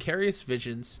by Vicarious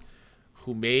Visions,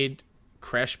 who made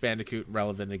Crash Bandicoot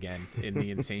relevant again in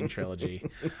the Insane Trilogy.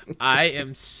 I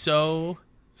am so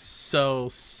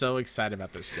excited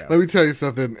about this show. Let me tell you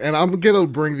something, and I'm gonna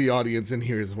bring the audience in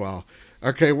here as well.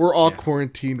 Okay, we're all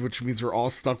quarantined, which means we're all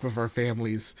stuck with our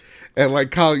families. And like,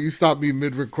 Kyle, you stopped me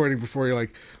mid-recording before. You're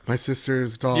like, my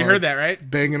sister's dog. You heard that, right?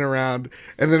 Banging around.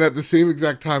 And then at the same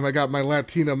exact time, I got my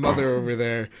Latina mother over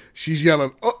there. She's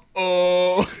yelling,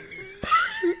 uh-oh.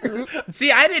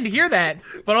 See, I didn't hear that.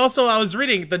 But also, I was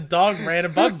reading, the dog ran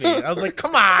above me. I was like,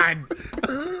 come on.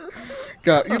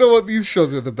 God, you know what? These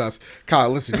shows are the best. Kyle,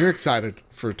 listen, you're excited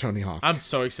for Tony Hawk. I'm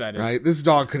so excited. Right? This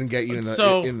dog couldn't get you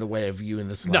in the way of you in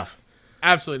this life. No.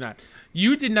 Absolutely not.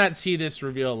 You did not see this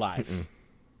reveal live. Mm-mm.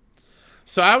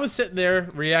 So I was sitting there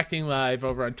reacting live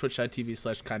over on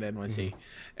twitch.tv/KindaNYC.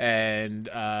 And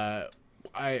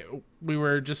we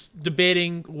were just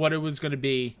debating what it was going to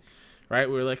be. Right?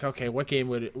 We were like, okay, what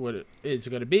game is it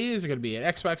going to be? Is it going to be an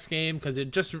Xbox game? Because it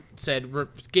just said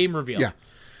game reveal. Yeah.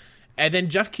 And then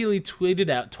Geoff Keighley tweeted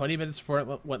out 20 minutes before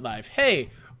it went live, hey,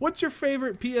 what's your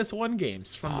favorite PS1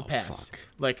 games from the past? Fuck.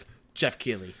 Like, Geoff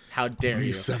Keighley, how dare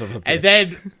you? Son of a bitch. And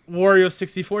then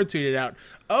Wario64 tweeted out,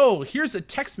 oh, here's a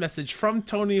text message from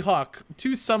Tony Hawk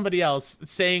to somebody else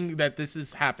saying that this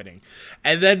is happening.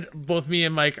 And then both me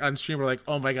and Mike on stream were like,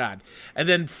 oh my God. And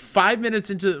then 5 minutes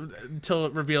until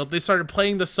it revealed, they started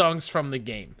playing the songs from the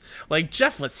game. Like,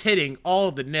 Geoff was hitting all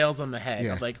of the nails on the head.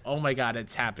 Yeah. Like, oh my God,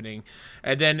 it's happening.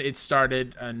 And then it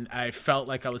started, and I felt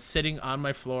like I was sitting on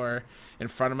my floor in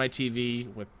front of my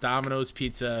TV with Domino's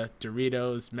Pizza,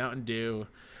 Doritos, Mountain Dew,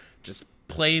 just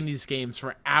playing these games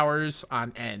for hours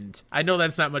on end. I know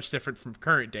that's not much different from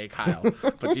current day, Kyle,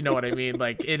 but you know what I mean?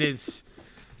 Like, it is...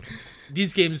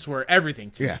 These games were everything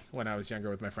to me when I was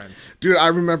younger with my friends. Dude, I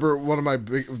remember one of my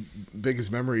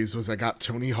biggest memories was I got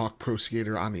Tony Hawk Pro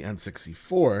Skater on the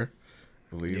N64, I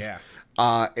believe. Yeah.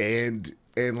 And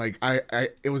like,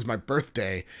 it was my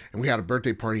birthday, and we had a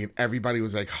birthday party, and everybody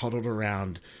was like huddled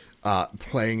around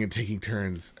playing and taking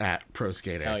turns at Pro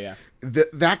Skater. Oh, yeah.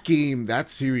 That game, that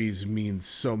series means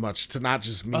so much to not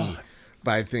just me,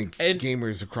 but I think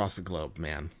gamers across the globe,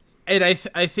 man. And I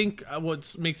think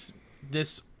what makes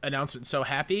this announcement so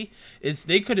happy is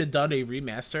they could have done a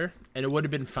remaster and it would have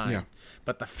been fine. Yeah.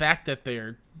 But the fact that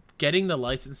they're getting the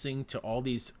licensing to all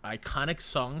these iconic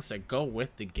songs that go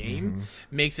with the game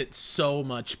makes it so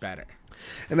much better.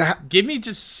 And give me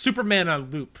just Superman on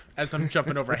loop as I'm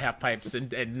jumping over half pipes and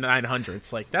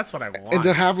 900s. Like, that's what I want. And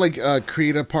to have like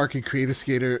create a park and create a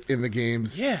skater in the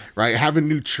games, right? Having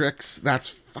new tricks, that's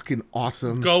fucking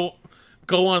awesome.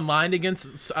 Go online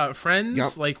against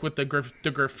friends, like with the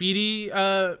graffiti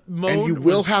mode. And you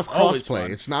will have crossplay.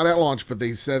 It's not at launch, but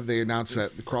they announced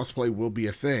that the crossplay will be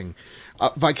a thing.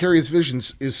 Vicarious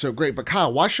Visions is so great. But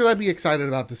Kyle, why should I be excited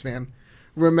about this, man?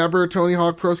 Remember Tony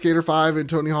Hawk Pro Skater 5 and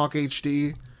Tony Hawk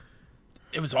HD?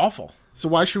 It was awful. So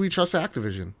why should we trust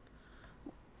Activision?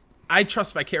 I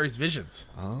trust Vicarious Visions.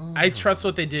 Oh. I trust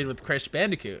what they did with Crash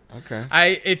Bandicoot. Okay.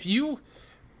 If you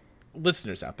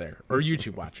listeners out there or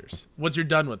YouTube watchers, once you're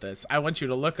done with this, I want you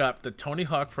to look up the Tony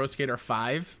Hawk Pro Skater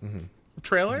 5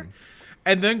 trailer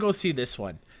and then go see this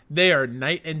one. They are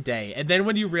night and day. And then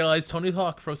when you realize Tony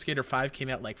Hawk Pro Skater 5 came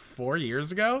out like 4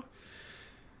 years ago,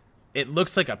 it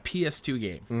looks like a PS2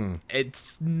 game.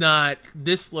 It's not.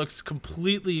 This looks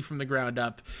completely from the ground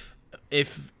up.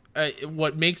 If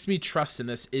what makes me trust in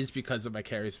this is because of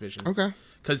Vicarious Visions. Okay.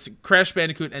 Because Crash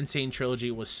Bandicoot Insane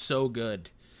Trilogy was so good.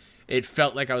 It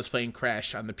felt like I was playing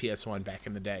Crash on the PS1 back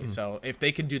in the day. So if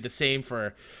they can do the same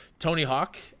for Tony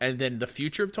Hawk and then the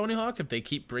future of Tony Hawk, if they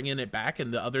keep bringing it back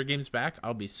and the other games back,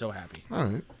 I'll be so happy.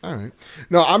 All right.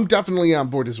 No, I'm definitely on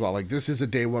board as well. Like, this is a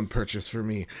day one purchase for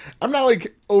me. I'm not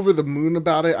like over the moon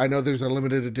about it. I know there's a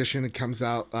limited edition. It comes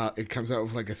out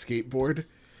with like a skateboard.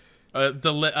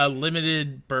 A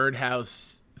limited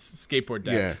birdhouse skateboard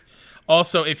deck. Yeah.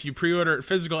 Also, if you pre-order it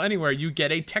physical anywhere, you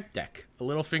get a tech deck, a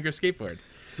little finger skateboard.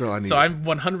 So I'm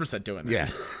 100% doing that. Yeah,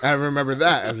 I remember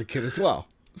that as a kid as well.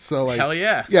 So like, hell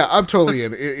yeah. Yeah, I'm totally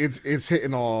in. It's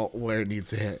hitting all where it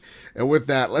needs to hit. And with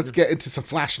that, let's get into some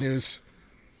Flash news.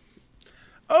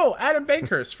 Oh, Adam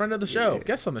Bankhurst, friend of the show,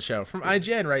 guest on the show, from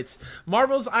IGN writes,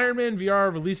 Marvel's Iron Man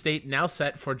VR release date now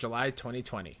set for July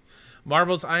 2020.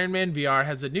 Marvel's Iron Man VR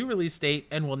has a new release date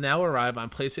and will now arrive on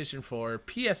PlayStation 4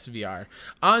 PSVR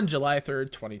on July 3rd,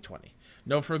 2020.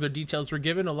 No further details were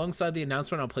given alongside the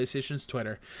announcement on PlayStation's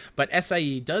Twitter, but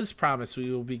SIE does promise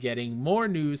we will be getting more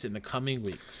news in the coming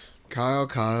weeks. Kyle.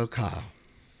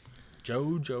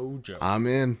 Joe. I'm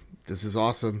in. This is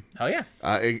awesome. Hell yeah.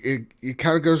 It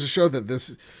kind of goes to show that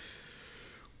this,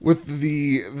 with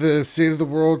the state of the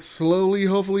world slowly,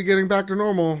 hopefully getting back to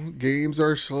normal, games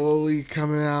are slowly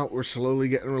coming out. We're slowly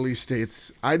getting release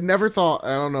dates. I never thought,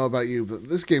 I don't know about you, but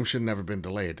this game should have never been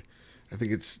delayed. I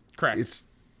think it's correct.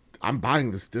 I'm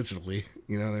buying this digitally.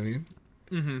 You know what I mean?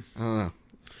 Mm-hmm. I don't know.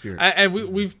 It's fear.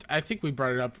 I think we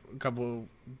brought it up a couple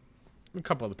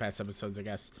of the past episodes, I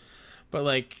guess. But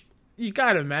like, you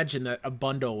gotta imagine that a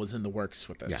bundle was in the works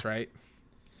with this, right?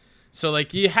 So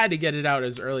like, you had to get it out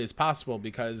as early as possible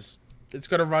because it's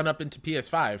gonna run up into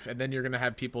PS5, and then you're gonna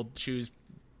have people choose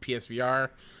PSVR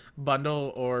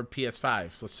bundle or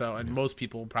PS5. So and most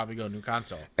people will probably go new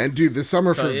console. And dude, the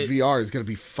summer for VR is gonna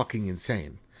be fucking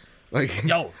insane. Like,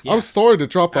 yeah. I'm sorry to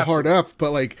drop the hard F,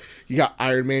 but like, you got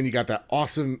Iron Man, you got that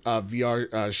awesome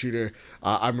VR shooter.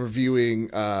 I'm reviewing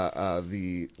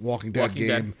the Walking Dead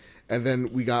game, and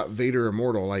then we got Vader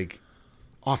Immortal. Like,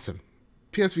 awesome.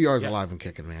 PSVR is alive and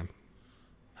kicking, man.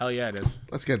 Hell yeah, it is.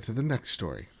 Let's get to the next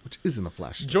story, which isn't a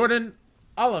Flash story. Jordan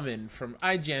Alleman from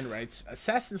IGN writes,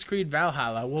 Assassin's Creed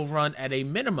Valhalla will run at a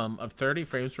minimum of 30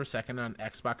 frames per second on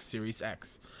Xbox Series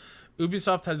X.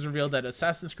 Ubisoft has revealed that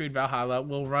Assassin's Creed Valhalla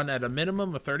will run at a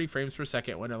minimum of 30 frames per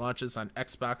second when it launches on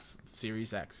Xbox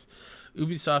Series X.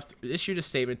 Ubisoft issued a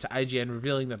statement to IGN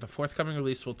revealing that the forthcoming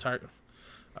release will target...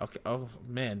 Okay, oh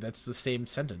man, that's the same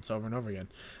sentence over and over again.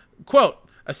 Quote,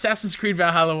 Assassin's Creed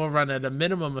Valhalla will run at a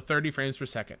minimum of 30 frames per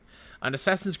second. On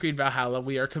Assassin's Creed Valhalla,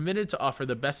 we are committed to offer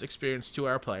the best experience to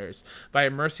our players by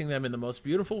immersing them in the most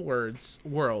beautiful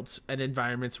worlds and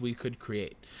environments we could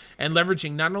create, and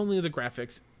leveraging not only the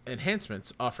graphics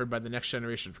enhancements offered by the next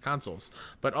generation of consoles,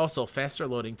 but also faster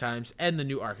loading times and the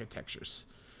new architectures.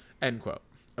 End quote.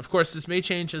 Of course, this may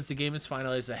change as the game is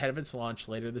finalized ahead of its launch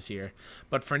later this year,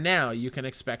 but for now, you can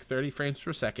expect 30 frames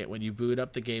per second when you boot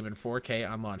up the game in 4K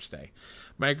on launch day.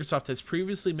 Microsoft has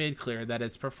previously made clear that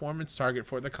its performance target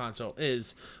for the console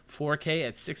is 4K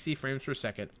at 60 frames per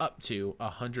second, up to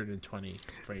 120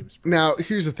 frames per second. Now,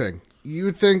 here's the thing. You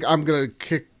would think I'm going to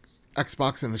kick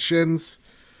Xbox in the shins.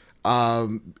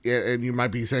 And you might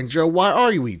be saying, Joe, why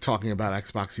are we talking about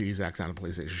Xbox Series X on a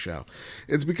PlayStation show?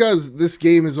 It's because this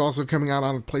game is also coming out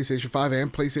on a PlayStation 5,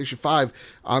 and PlayStation 5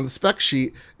 on the spec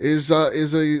sheet is a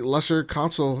lesser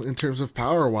console in terms of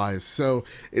power wise. So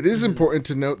it is important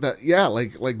to note that, yeah,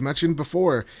 like mentioned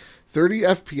before, 30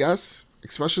 FPS,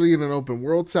 especially in an open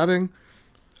world setting,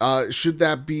 is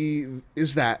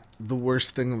that the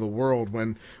worst thing in the world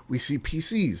when we see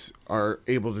PCs are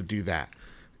able to do that?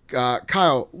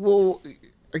 Kyle, well,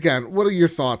 again, what are your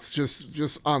thoughts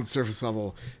just on surface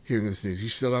level hearing this news? You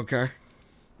still don't care?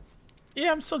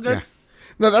 Yeah, I'm still good. Yeah.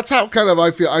 No, that's how kind of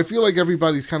I feel. I feel like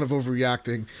everybody's kind of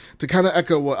overreacting. To kind of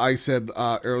echo what I said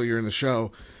earlier in the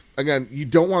show, again, you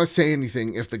don't want to say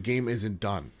anything if the game isn't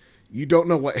done. You don't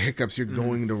know what hiccups you're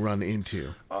going to run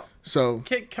into. So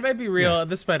can I be real? Yeah.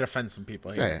 This might offend some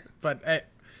people here. Say it. But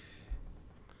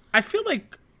I feel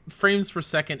like frames per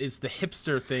second is the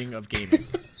hipster thing of gaming.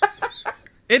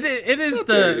 It is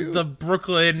the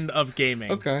Brooklyn of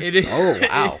gaming. Okay. It is. Oh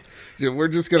wow! We're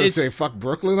just gonna say fuck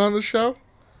Brooklyn on the show.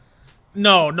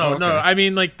 No. I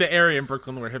mean like the area in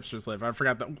Brooklyn where hipsters live. I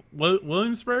forgot that.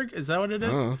 Williamsburg, is that what it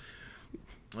is? I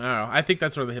don't know. I think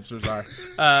that's where the hipsters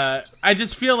are. I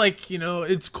just feel like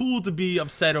it's cool to be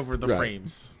upset over the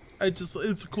frames.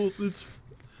 It's cool.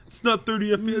 It's not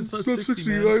 30 FPS. It's not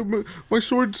 60. My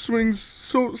sword swings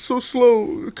so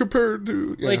slow compared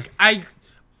to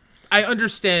I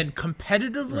understand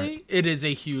competitively, it is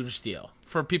a huge deal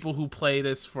for people who play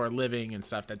this for a living and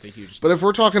stuff. That's a huge deal. But if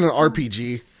we're talking an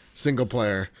RPG single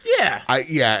player,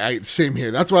 same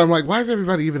here. That's why I'm like, why is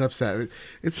everybody even upset?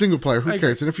 It's single player. Who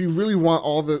cares? And if you really want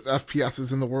all the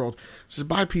FPSs in the world, just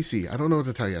buy PC. I don't know what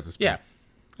to tell you at this point.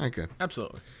 Yeah, I good.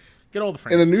 Absolutely. Get all the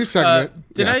frames. In a new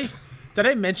segment, Did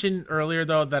I mention earlier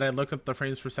though that I looked up the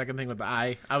frames per second thing with the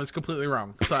eye? I was completely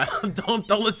wrong. So don't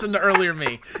listen to earlier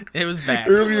me. It was bad.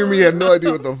 Earlier me had no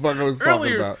idea what the fuck I was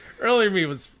talking about. Earlier me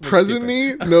was present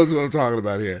stupid. me knows what I'm talking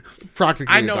about here.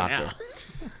 Practically I know a doctor. now.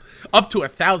 Up to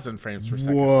 1,000 frames per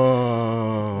second.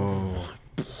 Whoa.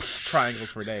 Triangles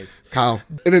for days. Kyle,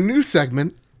 in a new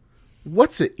segment,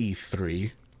 what's at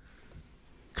E3?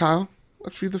 Kyle,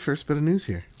 let's read the first bit of news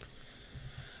here.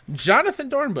 Jonathan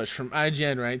Dornbush from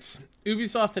IGN writes,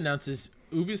 Ubisoft announces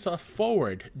Ubisoft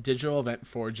Forward digital event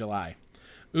for July.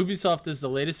 Ubisoft is the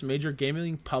latest major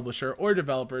gaming publisher or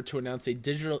developer to announce a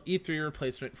digital E3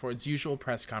 replacement for its usual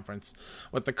press conference,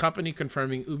 with the company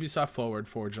confirming Ubisoft Forward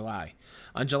for July.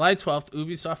 On July 12th,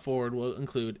 Ubisoft Forward will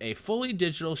include a fully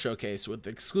digital showcase with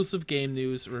exclusive game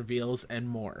news, reveals, and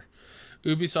more.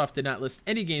 Ubisoft did not list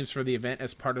any games for the event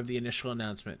as part of the initial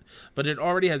announcement, but it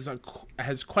already has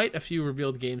quite a few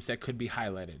revealed games that could be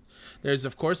highlighted. There's,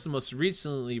 of course, the most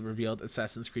recently revealed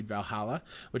Assassin's Creed Valhalla,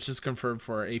 which is confirmed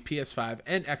for a PS5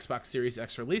 and Xbox Series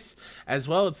X release, as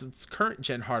well as its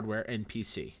current-gen hardware and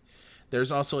PC.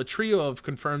 There's also a trio of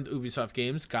confirmed Ubisoft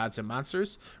games, Gods and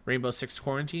Monsters, Rainbow Six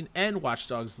Quarantine, and Watch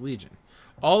Dogs Legion,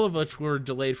 all of which were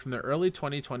delayed from their early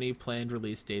 2020 planned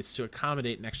release dates to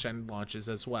accommodate next-gen launches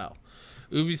as well.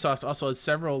 Ubisoft also has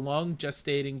several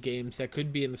long-gestating games that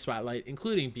could be in the spotlight,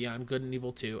 including Beyond Good and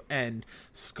Evil 2 and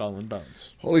Skull and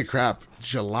Bones. Holy crap,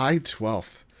 July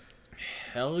 12th.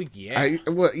 Hell yeah.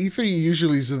 E3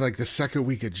 usually is in like the second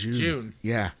week of June.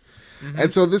 Yeah. Mm-hmm.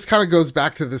 And so this kind of goes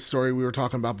back to the story we were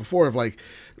talking about before of like,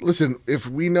 listen, if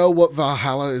we know what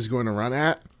Valhalla is going to run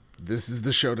at, this is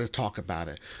the show to talk about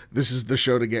it. This is the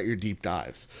show to get your deep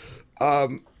dives.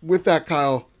 With that,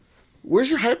 Kyle, where's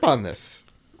your hype on this?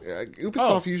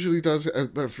 Ubisoft usually does,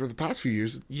 but for the past few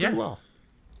years, pretty well.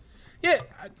 Yeah,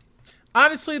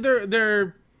 honestly,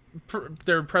 their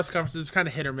press conferences kind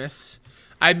of hit or miss.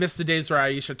 I missed the days where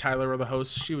Aisha Tyler were the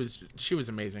host. She was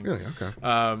amazing. Really? Okay.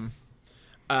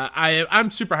 I'm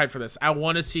super hyped for this. I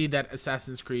want to see that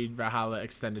Assassin's Creed Valhalla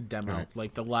extended demo,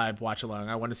 like the live watch along.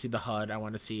 I want to see the HUD. I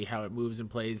want to see how it moves and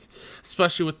plays,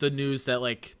 especially with the news that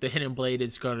like the Hidden Blade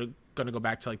is gonna go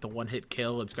back to like the one hit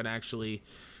kill. It's gonna actually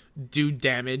do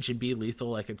damage and be lethal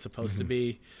like it's supposed to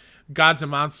be. Gods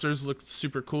and Monsters look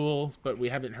super cool, but we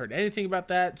haven't heard anything about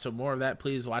that. So more of that,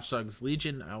 please. Watch Dogs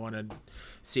Legion. I want to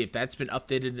see if that's been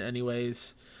updated in any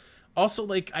ways. Also,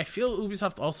 like, I feel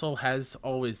Ubisoft also has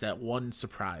always that one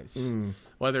surprise.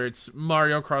 Whether it's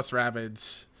Mario Cross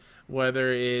Rabbids,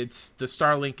 whether it's the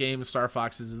Starlink game, Star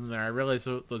Fox is in there. I realize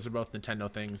those are both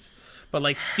Nintendo things. But,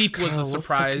 like, Steep was a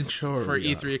surprise for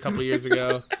E3 a couple years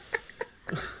ago.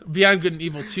 Beyond Good and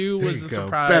Evil 2 was a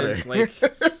surprise. Like,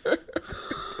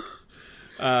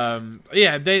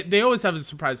 yeah, they always have a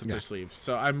surprise up their sleeve.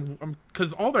 So I'm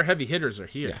because all their heavy hitters are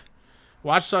here. Yeah.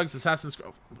 Watch Dogs, Assassin's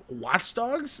Creed, Watch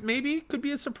Dogs maybe could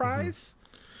be a surprise.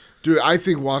 Dude, I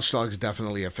think Watch Dogs is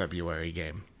definitely a February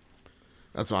game.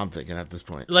 That's what I'm thinking at this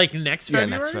point. Like next February.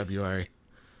 Yeah, next February.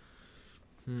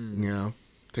 You know,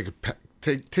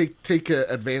 take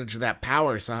advantage of that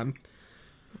power, son.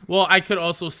 Well, I could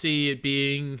also see it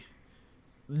being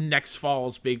next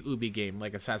fall's big Ubi game,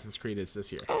 like Assassin's Creed is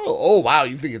this year. Oh, wow!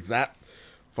 You think it's that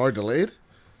far delayed?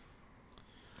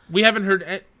 We haven't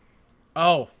heard.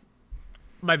 Oh,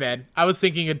 my bad. I was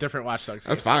thinking a different Watch Dogs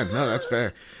game. That's fine. No, that's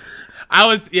fair.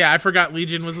 I forgot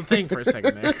Legion was a thing for a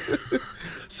second there.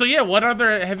 So yeah, what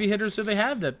other heavy hitters do they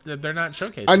have that they're not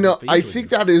showcasing? I know. I think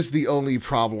that is the only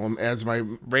problem. As my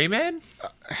Rayman,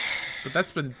 but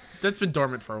that's been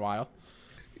dormant for a while.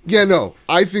 Yeah, no.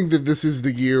 I think that this is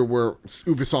the year where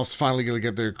Ubisoft's finally going to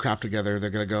get their crap together.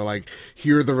 They're going to go like,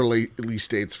 here are the release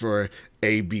dates for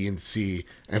A, B, and C,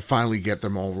 and finally get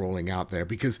them all rolling out there.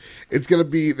 Because it's going to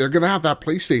be, they're going to have that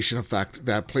PlayStation effect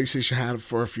that PlayStation had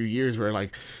for a few years where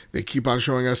like they keep on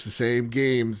showing us the same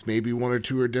games, maybe one or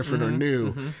two are different or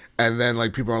new. And then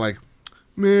like people are like,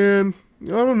 man,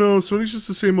 I don't know, Sony's just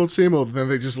the same old, and then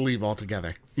they just leave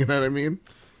altogether. You know what I mean?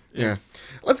 Yeah.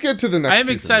 Let's get to the next. I am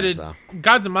excited.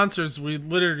 Gods and Monsters, we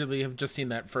literally have just seen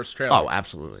that first trailer. Oh,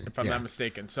 absolutely. If I'm not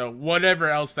mistaken. So whatever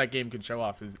else that game could show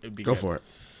off, it'd be Go good. for it.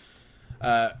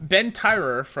 Ben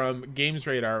Tyrer from Games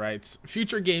Radar writes,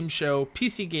 Future Game Show,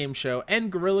 PC Game Show,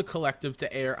 and Guerrilla Collective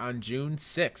to air on June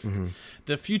 6th.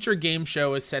 The Future Game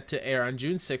Show is set to air on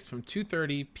June 6th from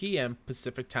 2:30 p.m.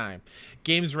 Pacific Time.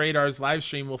 Games Radar's live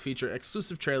stream will feature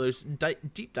exclusive trailers,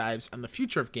 deep dives on the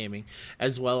future of gaming,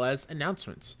 as well as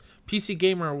announcements. PC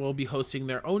Gamer will be hosting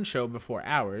their own show before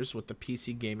ours, with the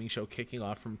PC Gaming Show kicking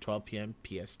off from 12 p.m.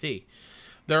 PST.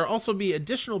 There will also be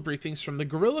additional briefings from the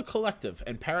Guerrilla Collective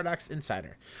and Paradox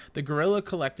Insider. The Guerrilla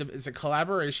Collective is a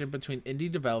collaboration between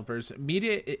indie developers,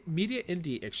 Media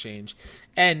Indie Exchange,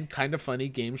 and Kinda Funny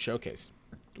Game Showcase,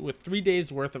 with 3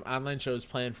 days worth of online shows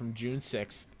planned from June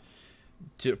 6th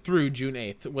through June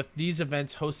 8th, with these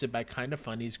events hosted by Kinda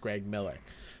Funny's Greg Miller.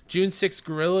 June 6th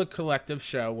Guerrilla Collective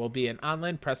show will be an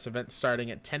online press event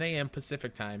starting at 10 a.m.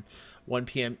 Pacific Time, 1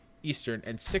 p.m. Eastern,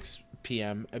 and 6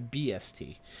 p.m.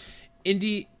 BST.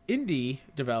 Indie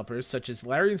developers such as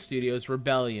Larian Studios,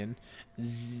 Rebellion,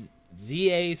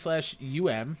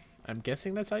 ZA/UM, I'm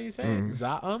guessing that's how you say it,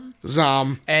 Zom.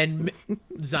 And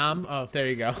Zom, oh, there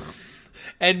you go.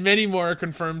 And many more are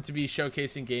confirmed to be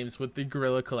showcasing games with the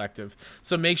Guerrilla Collective,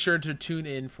 so make sure to tune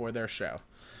in for their show.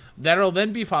 That'll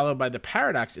then be followed by the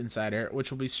Paradox Insider, which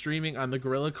will be streaming on the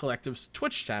Guerrilla Collective's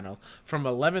Twitch channel from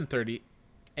 11:30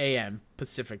 a.m.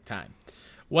 Pacific Time.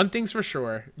 One thing's for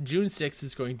sure, June 6th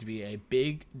is going to be a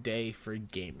big day for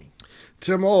gaming.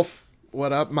 Tim Wolf,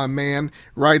 what up, my man,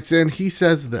 writes in. He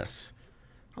says this.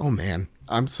 Oh, man,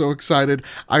 I'm so excited.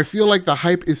 I feel like the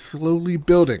hype is slowly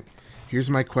building. Here's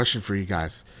my question for you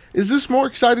guys. Is this more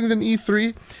exciting than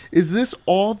E3? Is this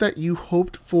all that you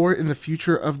hoped for in the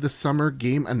future of the summer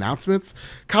game announcements?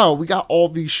 Kyle, we got all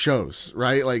these shows,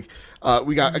 right? Like,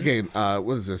 we got, again,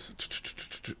 what is this?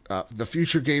 The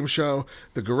Future Game Show,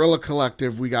 the Guerrilla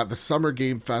Collective, we got the Summer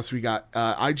Game Fest, we got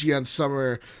IGN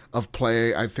Summer of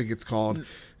Play, I think it's called.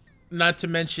 Not to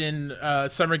mention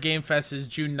Summer Game Fest is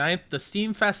June 9th, the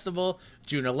Steam Festival.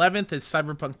 June 11th is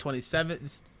Cyberpunk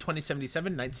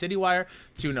 2077 Night City Wire.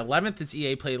 June 11th is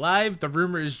EA Play Live. The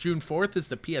rumor is June 4th is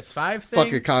the PS5 thing.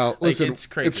 Fuck it, Kyle. Listen, it's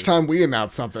crazy. It's time we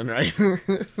announce something, right?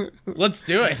 Let's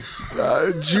do it.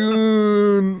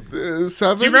 June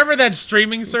 7th? Do you remember that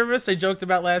streaming service I joked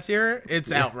about last year?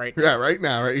 It's out right now. Yeah, right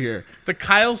now, right here. The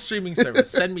Kyle streaming service.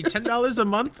 Send me $10 a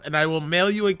month and I will mail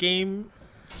you a game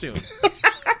soon.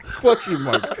 Question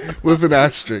mark with an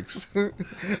asterisk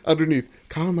underneath.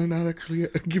 Kyle might not actually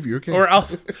give you a game. Or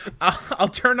I'll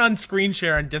turn on screen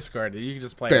share on Discord and you can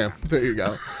just play Bam, it. there you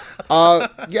go.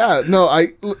 Yeah, no,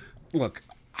 look,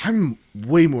 I'm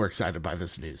way more excited by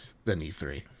this news than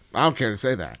E3. I don't care to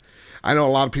say that. I know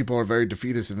a lot of people are very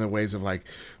defeatist in the ways of like,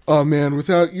 oh man,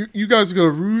 without you guys are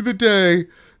going to rue the day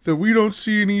that we don't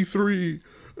see an E3.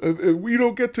 We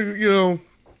don't get to,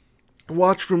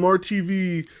 watch from our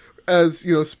TV as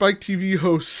Spike TV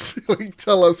hosts like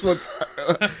tell us what's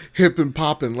hip and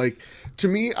popping. Like, to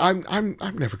me, I'm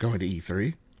never going to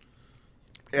E3.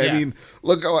 I mean,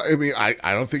 look, I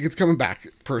don't think it's coming back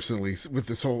personally with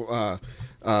this whole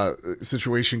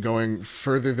situation going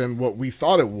further than what we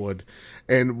thought it would,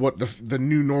 and what the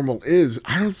new normal is.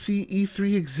 I don't see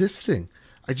E3 existing.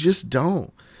 I just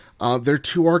don't. They're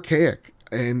too archaic,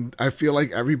 and I feel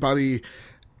like everybody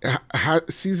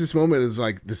sees this moment as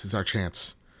like, this is our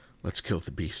chance. Let's kill the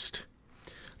beast.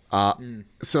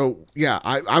 So, yeah,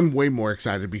 I'm way more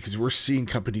excited because we're seeing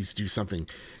companies do something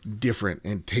different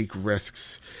and take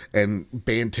risks and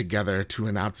band together to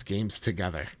announce games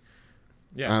together.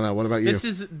 Yeah. I don't know. What about you?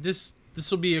 This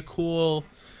will be a cool...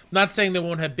 Not saying they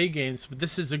won't have big games, but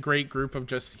this is a great group of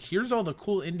just, here's all the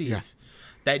cool indies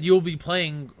that you'll be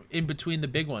playing in between the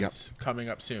big ones coming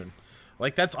up soon.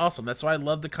 Like, that's awesome. That's why I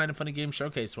love the Kind of Funny Game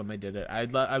Showcase when they did it. I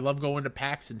love going to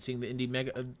PAX and seeing the indie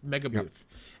mega booth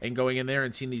and going in there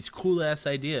and seeing these cool-ass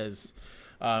ideas.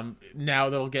 Now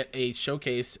they'll get a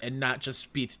showcase and not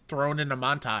just be thrown in a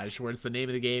montage where it's the name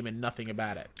of the game and nothing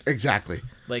about it. Exactly.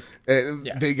 Like,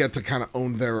 they get to kind of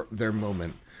own their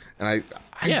moment. And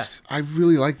I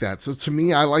really like that. So to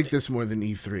me, I like this more than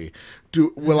E3.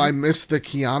 Will I miss the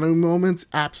Keanu moments?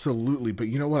 Absolutely. But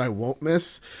you know what I won't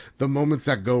miss? The moments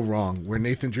that go wrong, where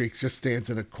Nathan Drake just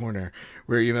stands in a corner,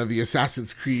 where, the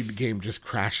Assassin's Creed game just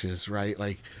crashes, right?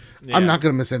 Like, I'm not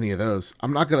going to miss any of those.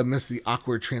 I'm not going to miss the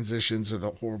awkward transitions or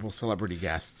the horrible celebrity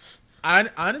guests.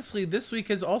 Honestly, this week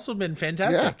has also been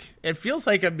fantastic. Yeah. It feels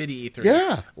like a mini E3.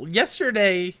 Yeah.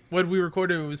 Yesterday, when we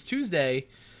recorded, it was Tuesday.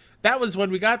 That was when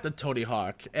we got the Tony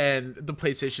Hawk and the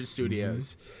PlayStation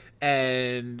Studios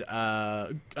and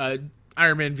Iron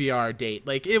Man VR date.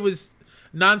 Like, it was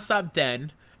nonstop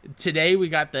then. Today we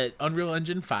got the Unreal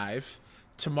Engine 5.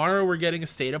 Tomorrow we're getting a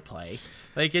State of Play.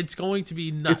 Like, it's going to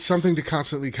be nuts. It's something to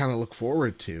constantly kind of look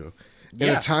forward to. in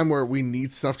a time where we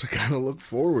need stuff to kind of look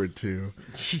forward to.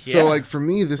 So like for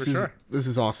me, this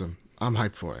is awesome. I'm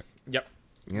hyped for it. Yep.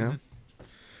 Yeah. Mm-hmm.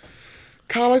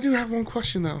 Kyle, I do have one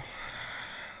question though.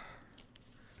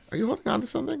 Are you holding on to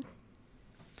something?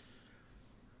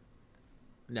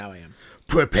 Now I am.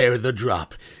 Prepare the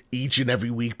drop. Each and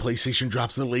every week, PlayStation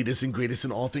drops the latest and greatest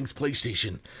in all things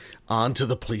PlayStation onto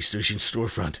the PlayStation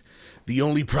storefront. The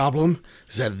only problem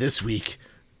is that this week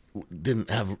didn't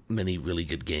have many really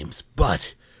good games,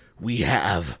 but we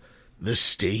have the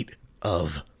State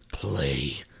of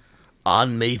Play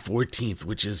on May 14th,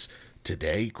 which is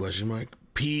today, question mark,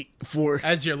 P4.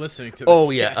 As you're listening to this.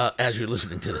 Oh, yeah, yes. As you're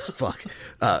listening to this, fuck.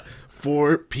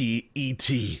 4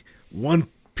 PET, 1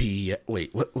 P.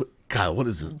 Wait, what? Kyle, what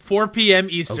is this? 4 p.m.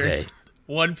 Eastern. Okay.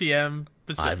 1 p.m.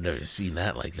 Pacific. I've never seen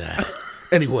that like that.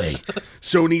 Anyway,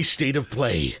 Sony State of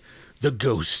Play, the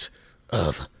Ghost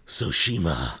of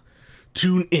Tsushima.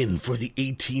 Tune in for the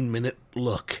 18-minute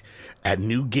look at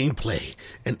new gameplay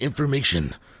and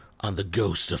information on the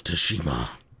Ghost of Tsushima.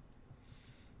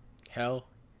 Hell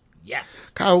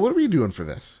yes. Kyle, what are we doing for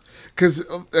this? Because,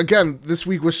 again, this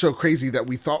week was so crazy that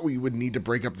we thought we would need to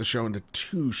break up the show into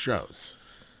 2 shows.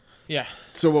 Yeah.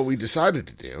 So what we decided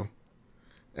to do,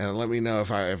 and let me know if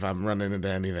I'm running into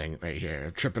anything right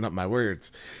here, tripping up my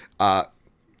words. Well,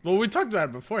 we talked about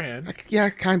it beforehand. Yeah,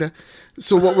 kind of.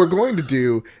 So what we're going to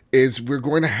do is we're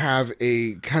going to have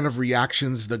a kind of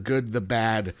reactions, the good, the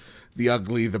bad, the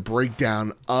ugly, the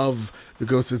breakdown of the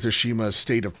Ghost of Tsushima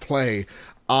State of Play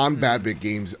on Bad Bit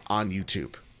Games on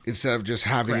YouTube, instead of just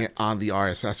having it on the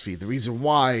RSS feed. The reason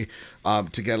why,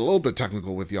 to get a little bit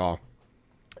technical with y'all,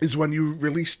 is when you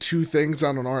release 2 things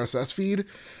on an RSS feed,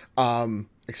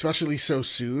 especially so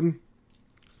soon,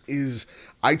 is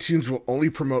iTunes will only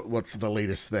promote what's the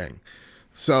latest thing.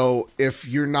 So if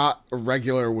you're not a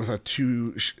regular with a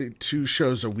two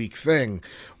shows a week thing,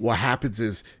 what happens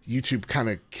is YouTube kind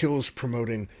of kills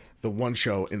promoting the one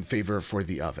show in favor for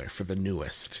the other, for the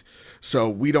newest. So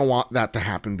we don't want that to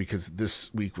happen, because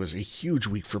this week was a huge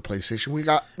week for PlayStation. We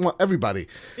want everybody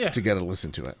to get a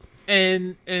listen to it.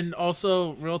 And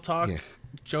also, real talk,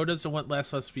 Joe doesn't want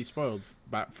Last of Us to be spoiled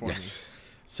for me.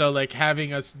 So, like,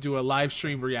 having us do a live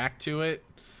stream react to it,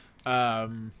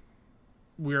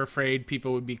 we're afraid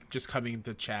people would be just coming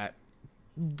into chat,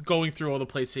 going through all the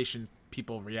PlayStation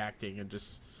people reacting and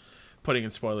just putting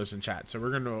in spoilers in chat. So we're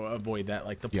going to avoid that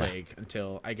like the plague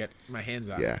until I get my hands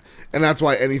on it. Yeah, and that's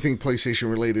why anything PlayStation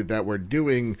related that we're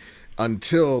doing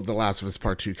until The Last of Us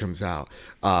Part 2 comes out,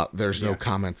 there's no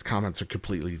comments. Comments are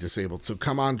completely disabled. So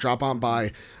come on, drop on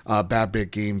by Bad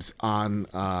Bit Games on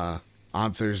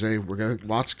Thursday. We're going to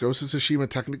watch Ghost of Tsushima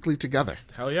technically together.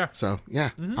 Hell yeah. So, yeah,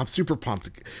 I'm super pumped.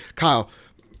 Kyle,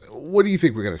 what do you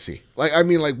think we're going to see? Like, I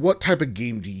mean, like, what type of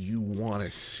game do you want to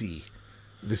see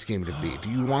this game to be? Do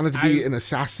you want it to be an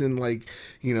assassin, like,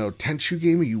 you know, Tenchu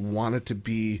game? Or you want it to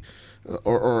be,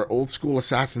 or old school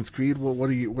Assassin's Creed? Well, what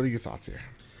are your thoughts here?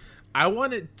 I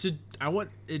want it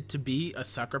to be a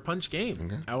sucker punch game.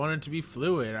 Okay. I want it to be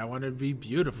fluid. I want it to be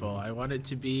beautiful. I want it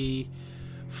to be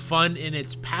fun in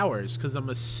its powers, because I'm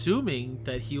assuming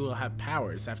that he will have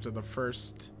powers after the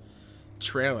first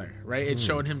trailer, right? It's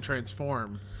showing him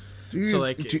transform.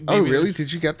 Really?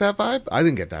 Did you get that vibe? I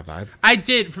didn't get that vibe. I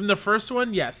did from the first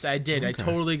one. Yes, I did. Okay. I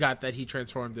totally got that he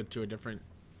transformed into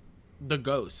the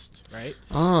ghost, right?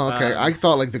 Oh, okay. I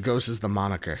thought like the ghost is the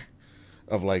moniker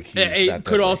of like. It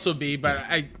could also be, but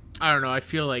I don't know. I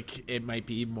feel like it might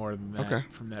be more than that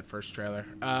from that first trailer.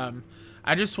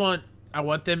 I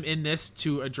want them in this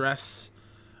to address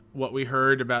what we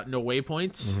heard about no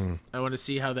waypoints. I want to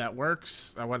see how that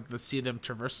works. I want to see them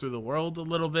traverse through the world a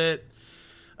little bit.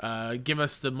 Give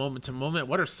us the moment to moment.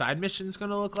 What are side missions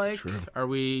going to look like?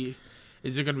 True.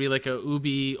 Is it going to be like a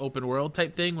Ubi open world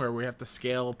type thing where we have to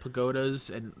scale pagodas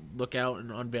and look out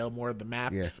and unveil more of the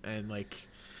map? Yeah. And like,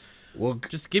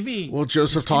 just give me. Will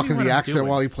Joseph talk in the accent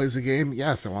while he plays the game?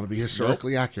 Yes, I want to be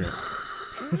historically accurate.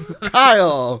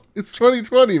 Kyle, it's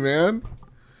 2020, man.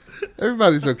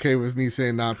 Everybody's okay with me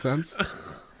saying nonsense,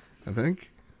 I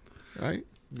think. Right?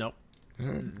 Nope.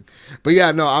 But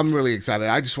yeah, no, I'm really excited.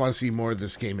 I just want to see more of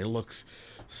this game. It looks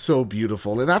so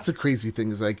beautiful. And that's a crazy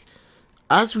thing, is like,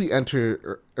 as we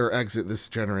enter or exit this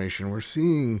generation, we're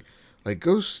seeing like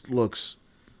Ghost looks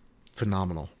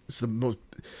phenomenal. It's the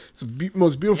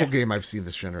most beautiful game I've seen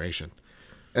this generation.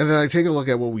 And then I take a look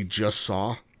at what we just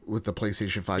saw with the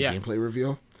PlayStation 5 gameplay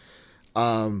reveal.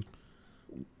 5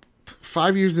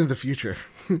 years in the future,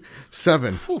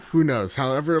 7, who knows,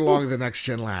 however long the next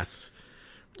gen lasts.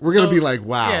 We're going to be like,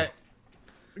 wow. Yeah.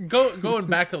 Going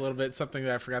back a little bit, something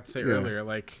that I forgot to say earlier,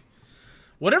 like,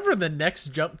 whatever the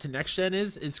next jump to next gen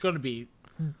is, it's going to be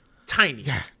tiny.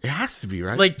 Yeah, it has to be,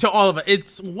 right? Like, to all of it.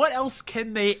 It's, what else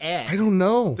can they add? I don't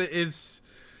know. That is,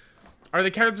 are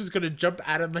the characters going to jump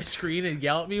out of my screen and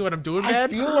yell at me when I'm doing I bad?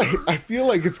 feel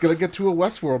like it's going to get to a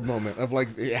Westworld moment of,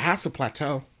 like, it has to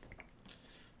plateau.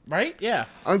 Right? Yeah.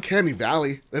 Uncanny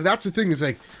Valley. And that's the thing, is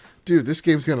like, dude, this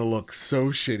game's going to look so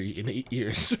shitty in 8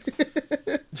 years.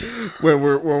 when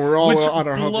we're all on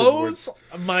our blows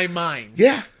my mind.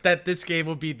 Yeah. That this game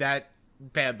will be that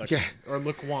bad looking. Yeah. Or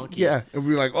look wonky. Yeah, and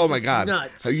we're like, oh my god,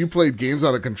 nuts. Have you played games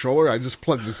on a controller? I just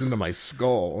plugged this into my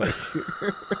skull. Like,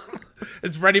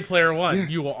 It's Ready Player One. Yeah.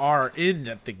 You are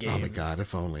in the game. Oh my god,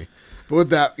 if only. But with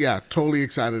that, yeah, totally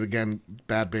excited again.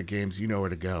 Bad Bit Games, you know where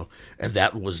to go. And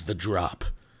that was the drop.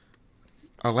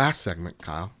 Our last segment,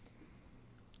 Kyle.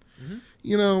 Mm-hmm.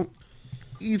 You know,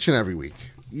 each and every week,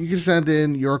 you can send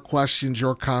in your questions,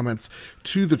 your comments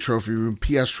to the Trophy Room,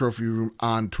 PS Trophy Room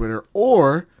on Twitter,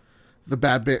 or the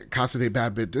Bad Bit Casa de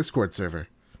Bad Bit Discord server.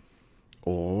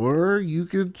 Or you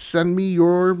could send me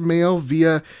your mail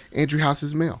via Andrew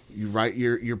House's mail. You write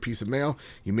your piece of mail,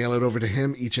 you mail it over to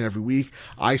him each and every week.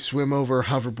 I swim over,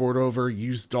 hoverboard over,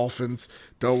 use dolphins.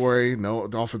 Don't worry, no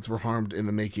dolphins were harmed in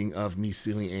the making of me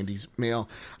stealing Andy's mail.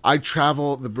 I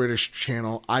travel the British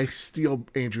Channel. I steal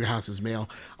Andrew House's mail.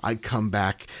 I come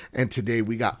back, and today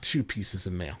we got 2 pieces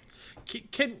of mail.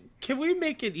 Can we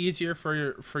make it easier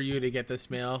for you to get this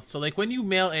mail? So, like, when you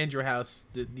mail Andrew House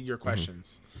your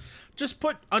questions, just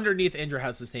put underneath Andrew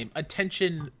House's name,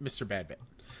 "Attention, Mr. Badbit."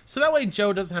 So that way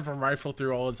Joe doesn't have to rifle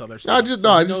through all his other stuff. I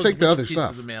just take the other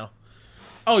stuff. Of mail.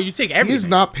 Oh, you take everything. He's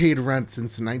not paid rent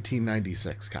since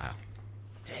 1996, Kyle.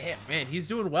 Damn, man, he's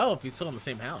doing well if he's still in the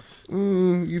same house.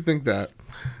 You think that?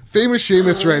 Famous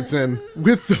Seamus writes in,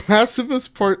 with The Last of Us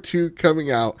Part 2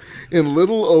 coming out in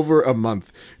little over a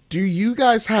month, do you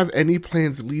guys have any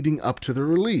plans leading up to the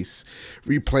release?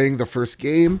 Replaying the first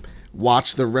game?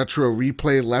 Watch the retro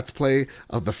replay let's play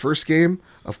of the first game?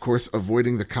 Of course,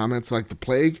 avoiding the comments like the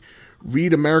plague.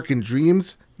 Read American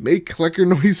Dreams? Make clicker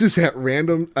noises at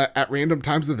random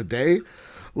times of the day?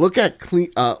 Look at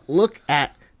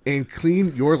and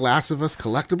clean your Last of Us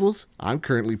collectibles. I'm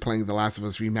currently playing The Last of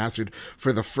Us Remastered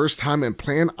for the first time and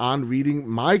plan on reading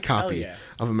my copy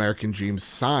of American Dreams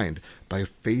signed by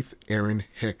Faith Erin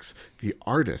Hicks, the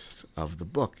artist of the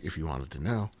book, if you wanted to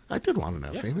know. I did want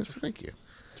to know, Famous. Thank you.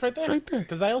 It's right there. It's right there.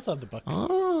 Because I also have the book.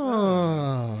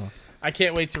 Oh. I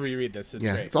can't wait to reread this. It's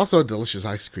great. It's also a delicious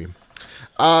ice cream.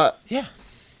 Yeah.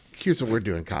 Here's what we're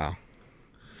doing, Kyle.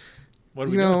 What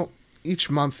are we doing? Each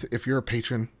month, if you're a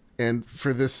patron, and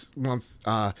for this month,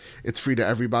 it's free to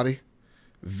everybody.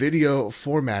 Video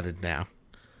formatted now.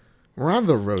 We're on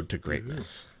the road to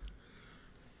greatness.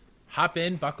 Hop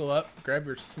in, buckle up, grab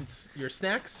your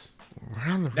snacks.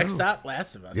 We're on the road. Next stop,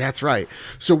 Last of Us. That's right.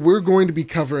 So we're going to be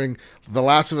covering The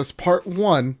Last of Us Part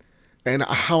 1. And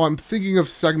how I'm thinking of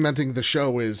segmenting the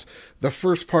show is the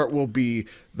first part will be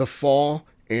the fall.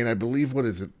 And I believe, what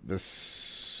is it?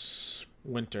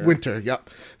 Winter, yep.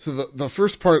 So the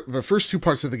first 2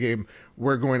 parts of the game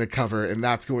we're going to cover, and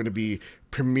that's going to be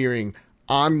premiering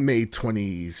on May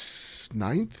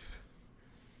 29th.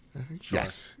 Sure.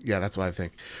 Yes. Yeah, that's what I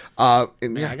think.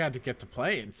 Man, I got to get to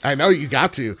playing. I know you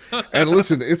got to. And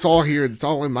listen, it's all here. It's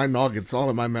all in my noggin. It's all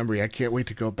in my memory. I can't wait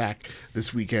to go back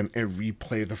this weekend and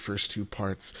replay the first 2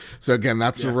 parts. So again,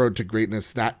 that's the road to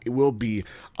greatness. That will be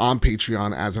on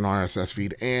Patreon as an RSS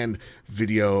feed and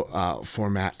video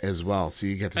format as well. So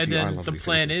you get to see our lovely faces. And then the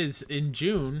plan is in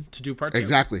June to do part 2.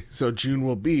 Exactly. So June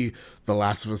will be The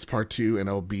Last of Us Part 2, and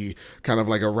it'll be kind of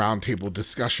like a roundtable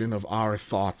discussion of our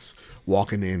thoughts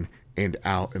walking in and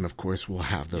out, and of course we'll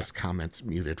have those comments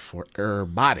muted for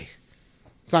everybody.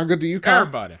 Sound good to you, Kyle?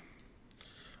 Everybody.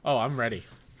 Oh, I'm ready.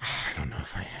 I don't know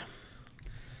if I am.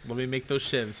 Let me make those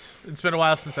shivs. It's been a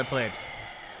while since I played.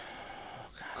 Oh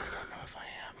God, I don't know if I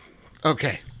am.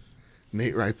 Okay.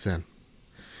 Nate writes in,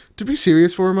 to be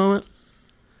serious for a moment,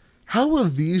 how will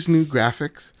these new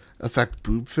graphics affect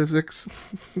boob physics?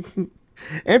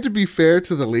 And to be fair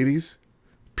to the ladies,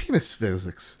 penis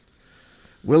physics.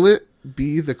 Will it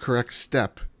be the correct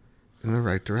step in the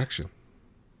right direction?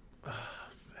 Oh,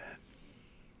 man.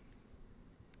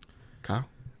 Kyle?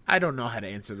 I don't know how to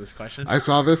answer this question. I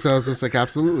saw this and I was just like,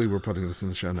 absolutely, we're putting this in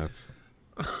the show notes.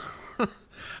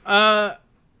 I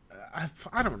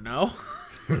don't know.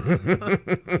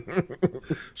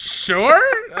 Sure,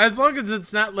 as long as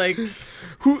it's not like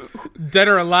Dead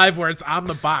or Alive where it's on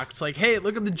the box. Like, hey,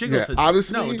 look at the jiggle physics.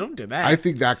 Honestly, no, don't do that. I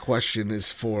think that question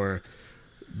is for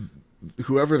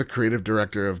whoever the creative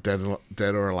director of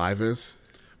Dead or Alive is.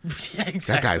 Yeah, exactly.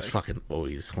 That guy's fucking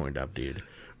always horned up, dude.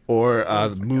 Or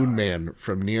Moon Man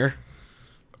from Nier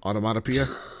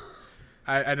Automatopoeia.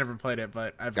 I never played it,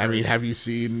 but I mean, have you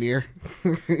seen Nier?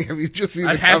 Have you just seen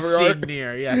the I have cover seen art?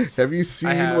 Nier, yes. Have you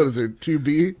seen, what is it,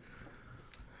 2B?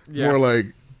 Yeah. More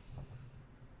like,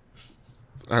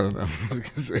 I don't know, I was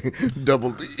going to say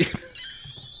double D.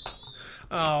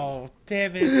 Oh,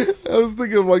 damn it. I was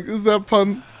thinking, like, is that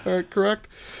pun correct?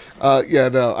 Yeah,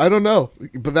 no, I don't know.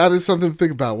 But that is something to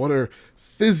think about. What are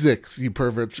physics, you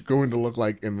perverts, going to look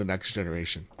like in the next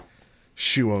generation?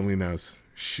 Shu only knows.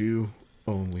 Shu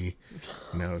only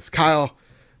knows. Kyle,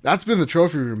 that's been the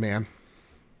trophy room, man.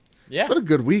 Yeah. What a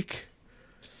good week.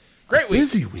 Great week.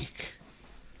 Busy week.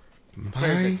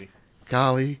 Very busy.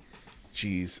 Golly.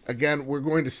 Jeez. Again, we're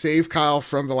going to save Kyle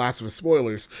from The Last of Us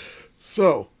spoilers.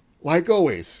 So, like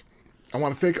always, I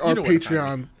want to thank our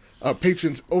Patreon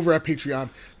patrons over at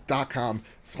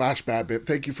patreon.com/badbit.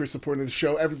 Thank you for supporting the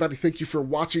show. Everybody, thank you for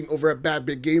watching over at Bad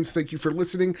Bit Games. Thank you for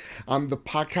listening on the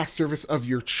podcast service of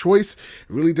your choice. It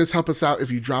really does help us out if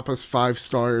you drop us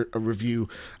 5-star review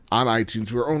on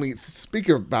iTunes. We're only,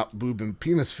 speaking about boob and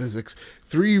penis physics,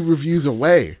 3 reviews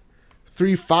away.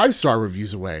 3 5-star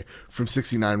reviews away from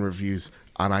 69 reviews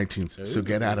on iTunes. Ooh. So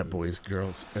get at it, boys,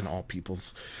 girls, and all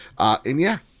peoples. And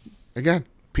yeah, again,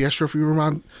 PS Trophy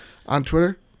Room on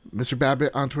Twitter, Mr.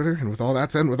 Badbit on Twitter, and with all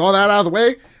that said, with all that out of the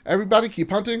way, everybody keep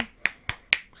hunting,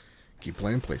 keep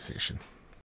playing PlayStation.